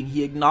typing.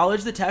 He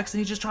acknowledged the text, and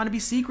he's just trying to be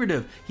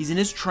secretive. He's in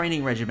his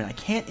training regimen. I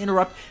can't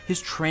interrupt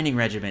his training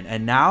regimen,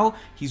 and now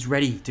he's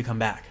ready to come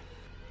back.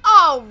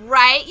 Oh,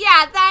 right.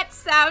 Yeah, that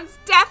sounds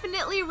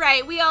definitely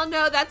right. We all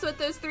know that's what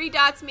those 3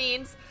 dots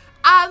means.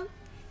 Can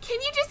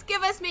you just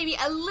give us maybe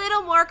a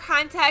little more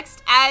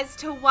context as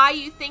to why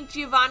you think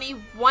Giovanni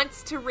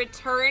wants to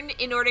return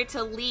in order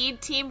to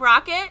lead Team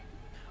Rocket?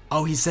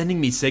 Oh, he's sending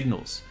me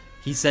signals.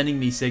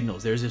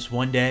 There's this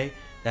one day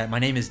that my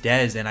name is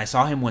Des, and I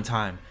saw him one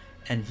time,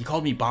 and he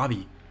called me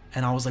Bobby,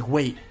 and I was like,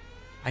 wait,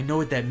 I know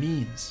what that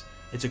means.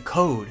 It's a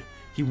code.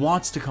 He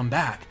wants to come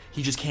back.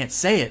 He just can't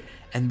say it.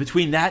 And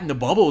between that and the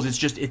bubbles,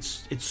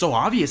 it's so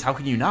obvious. How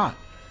can you not?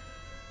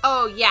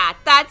 Oh, yeah,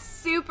 that's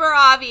super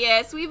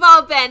obvious. We've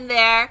all been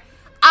there.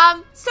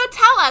 So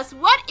tell us,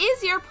 what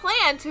is your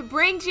plan to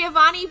bring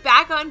Giovanni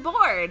back on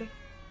board?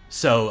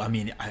 So, I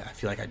mean, I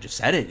feel like I just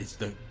said it. It's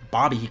the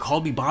Bobby. He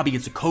called me Bobby.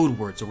 It's a code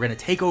word. So we're going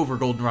to take over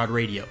Goldenrod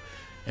Radio.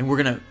 And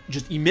we're going to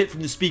just emit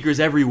from the speakers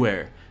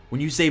everywhere.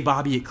 When you say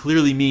Bobby, it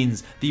clearly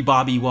means the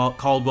Bobby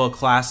Caldwell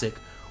Classic,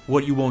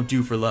 What You Won't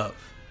Do for Love.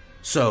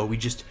 So we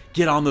just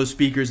get on those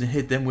speakers and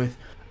hit them with,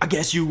 I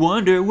guess you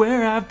wonder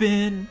where I've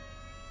been.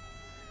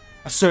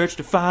 I searched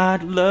to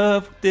find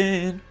love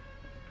within.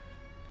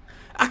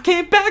 I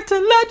came back to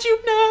let you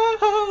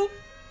know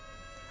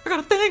I got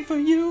a thing for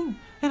you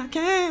and I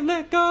can't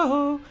let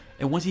go.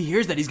 And once he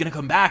hears that, he's gonna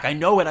come back. I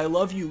know it. I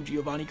love you,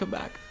 Giovanni. Come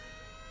back.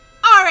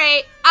 All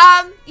right.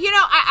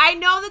 I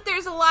know that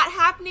there's a lot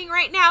happening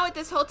right now with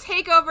this whole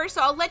takeover,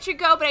 so I'll let you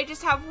go, but I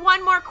just have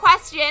one more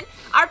question.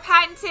 Our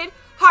patented,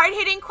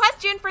 hard-hitting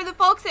question for the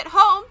folks at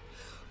home.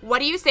 What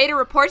do you say to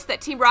reports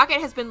that Team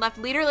Rocket has been left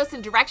leaderless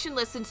and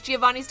directionless since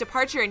Giovanni's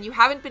departure, and you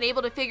haven't been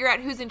able to figure out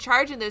who's in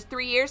charge in those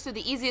 3 years, so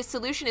the easiest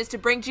solution is to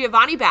bring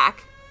Giovanni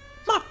back?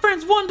 My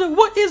friends wonder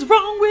what is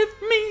wrong with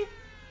me.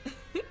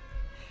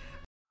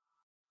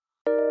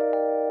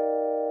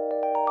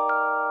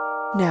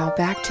 Now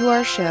back to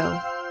our show.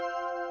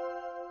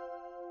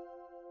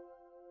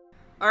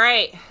 All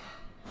right.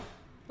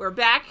 We're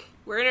back.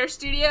 We're in our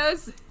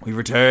studios. We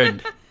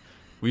returned.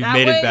 We've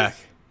made it back.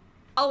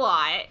 A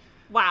lot.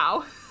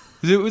 Wow.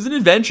 It was an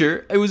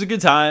adventure. It was a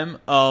good time.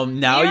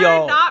 Now You're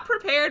y'all not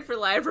prepared for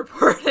live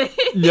reporting.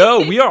 No,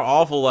 we are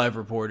awful live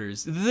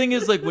reporters. The thing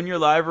is, like, when you're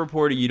live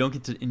reporting, you don't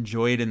get to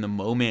enjoy it in the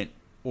moment,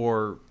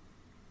 or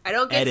I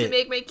don't get to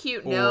make my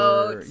cute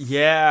notes.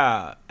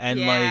 Yeah, and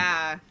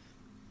like,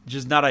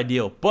 just not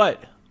ideal.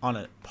 But on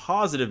a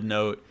positive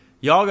note,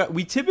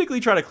 we typically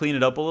try to clean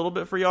it up a little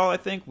bit for y'all. I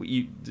think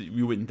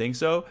you wouldn't think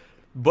so.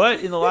 But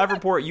in the live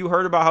report, you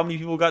heard about how many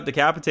people got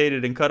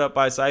decapitated and cut up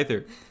by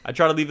Scyther. I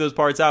try to leave those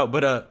parts out,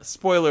 but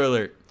spoiler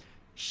alert,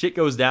 shit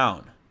goes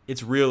down.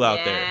 It's real out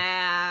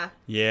there.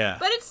 Yeah.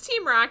 But it's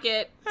Team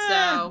Rocket,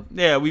 so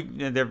yeah,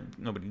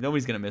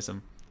 nobody's gonna miss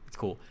them. It's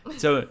cool.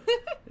 So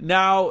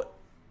now,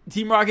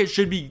 Team Rocket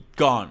should be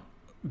gone.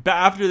 But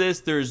after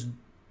this, there's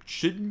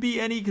shouldn't be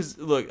any, because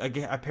look,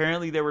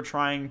 apparently they were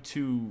trying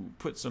to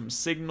put some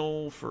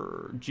signal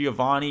for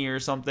Giovanni or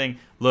something.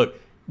 Look,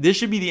 this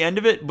should be the end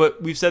of it,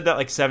 but we've said that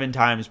like 7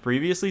 times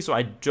previously, so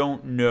I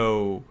don't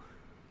know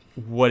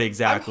what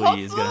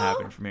exactly is going to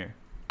happen from here.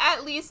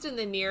 At least in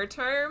the near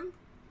term.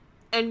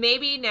 And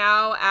maybe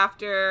now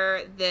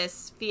after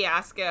this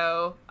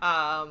fiasco,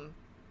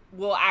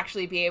 we'll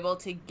actually be able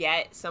to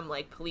get some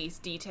like police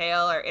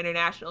detail or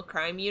international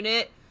crime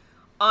unit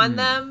on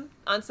them,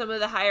 on some of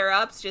the higher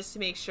ups, just to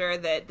make sure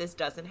that this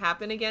doesn't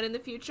happen again in the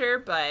future.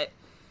 But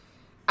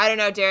I don't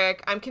know,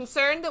 Derek. I'm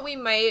concerned that we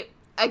might,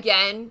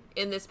 again,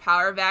 in this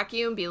power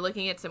vacuum, be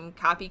looking at some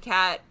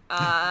copycat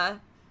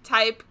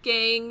type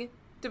gang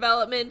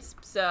developments.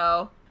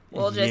 So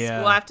we'll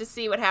have to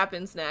see what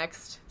happens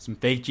next. Some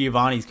fake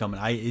Giovanni's coming.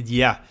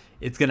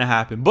 It's gonna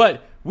happen.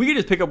 But we can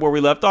just pick up where we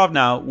left off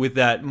now with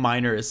that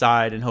minor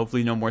aside, and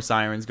hopefully no more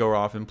sirens go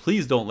off. And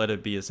please don't let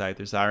it be a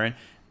Scyther siren.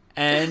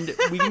 And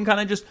we can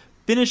kind of just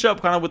finish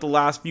up kind of with the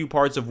last few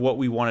parts of what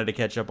we wanted to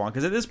catch up on.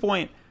 Because at this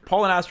point,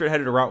 Paul and Astrid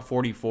headed to Route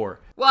 44.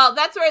 Well,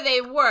 that's where they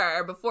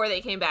were before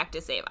they came back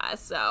to save us.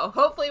 So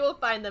hopefully we'll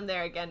find them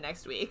there again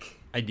next week.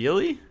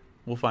 Ideally,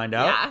 we'll find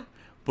out. Yeah.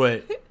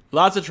 But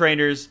lots of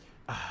trainers.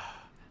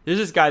 There's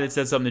this guy that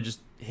said something that just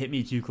hit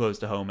me too close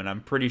to home, and I'm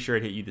pretty sure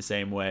it hit you the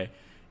same way.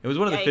 It was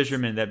one of the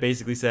fishermen that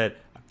basically said,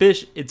 I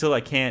fish until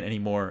I can't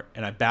anymore,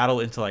 and I battle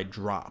until I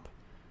drop.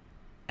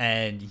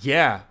 And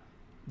yeah,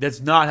 that's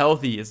not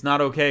healthy. It's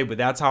not okay, but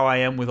that's how I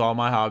am with all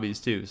my hobbies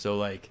too. So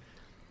like,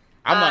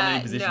 I'm not in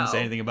any position to say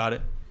anything about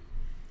it.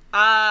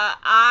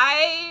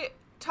 I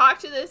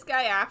talked to this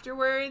guy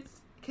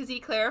afterwards because he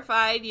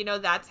clarified,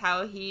 that's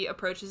how he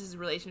approaches his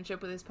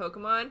relationship with his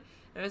Pokemon. And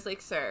I was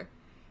like, sir,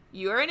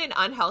 you are in an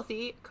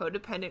unhealthy,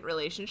 codependent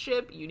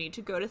relationship. You need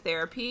to go to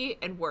therapy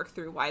and work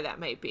through why that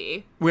might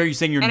be. Where are you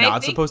saying you're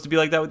not supposed to be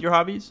like that with your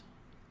hobbies?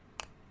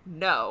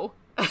 No.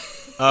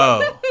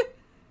 Oh.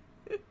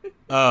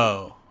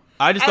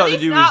 I just thought the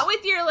dude was... not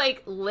with your,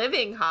 like,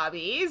 living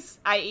hobbies,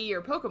 i.e.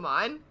 your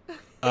Pokemon.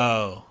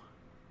 Oh.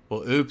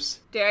 Well, oops.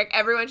 Derek,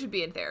 everyone should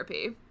be in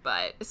therapy,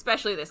 but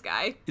especially this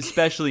guy.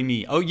 Especially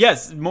me. Oh,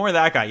 yes, more of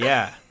that guy,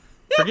 yeah.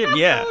 Forget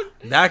me, yeah.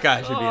 That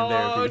guy should be in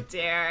therapy. Oh,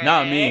 Derek.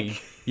 Not me.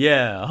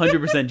 Yeah,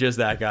 100% just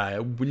that guy.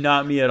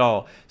 Not me at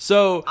all.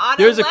 So,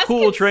 there's a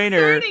cool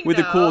trainer with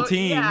a cool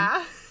team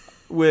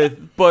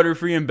with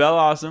Butterfree and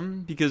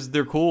Bellossom because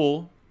they're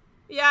cool.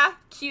 Yeah,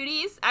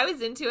 cuties. I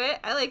was into it.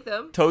 I like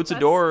them. Totes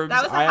adorbs.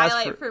 That was a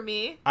highlight for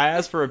me. I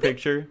asked for a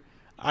picture.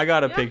 I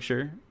got a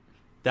picture.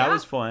 That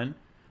was fun.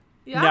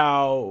 Yeah.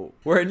 Now,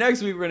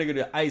 next week we're going to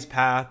go to Ice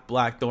Path,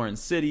 Blackthorn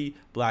City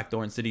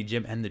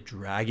Gym, and the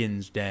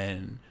Dragon's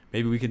Den.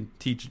 Maybe we can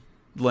teach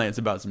Lance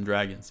about some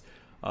dragons.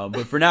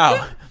 But for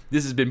now,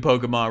 this has been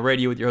Pokemon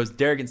Radio with your hosts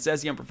Derek and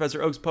Ceci on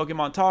Professor Oak's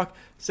Pokemon Talk.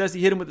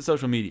 Ceci, hit him with the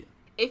social media.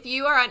 If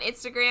you are on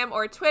Instagram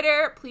or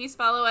Twitter, please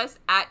follow us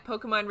at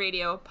Pokemon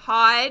Radio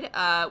Pod.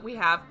 We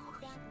have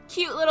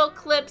cute little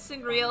clips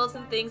and reels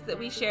and things that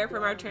we share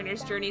from our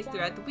Turner's journeys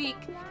throughout the week.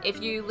 If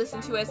you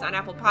listen to us on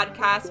Apple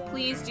Podcasts,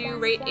 please do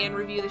rate and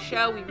review the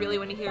show. We really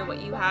want to hear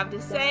what you have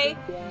to say.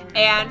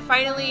 And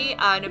finally,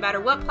 no matter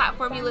what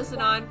platform you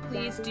listen on,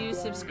 please do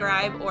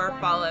subscribe or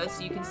follow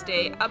so you can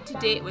stay up to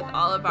date with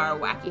all of our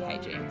wacky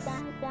hijinks.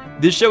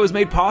 This show is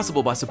made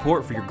possible by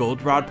support for your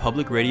Goldenrod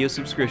Public Radio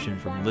subscription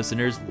from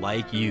listeners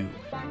like you.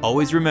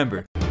 Always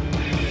remember,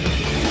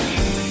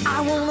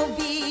 I want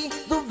to be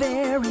the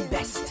very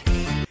best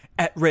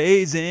at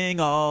raising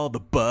all the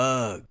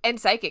bugs and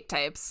psychic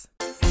types.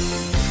 Look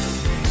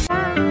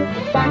at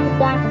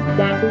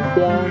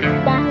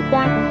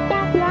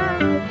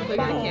the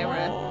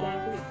camera.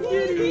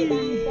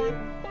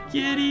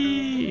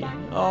 Kitty.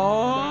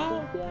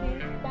 Oh.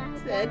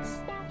 That's.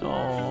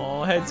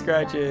 Oh, head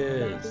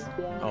scratches.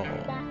 Oh.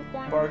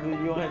 Barkley,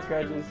 you want head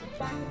scratches?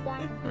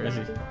 Where is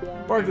he?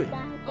 Barkley.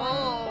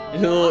 Oh.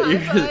 His little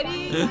ears,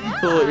 buddy.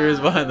 his little ears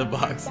behind the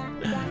box.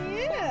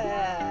 Yeah.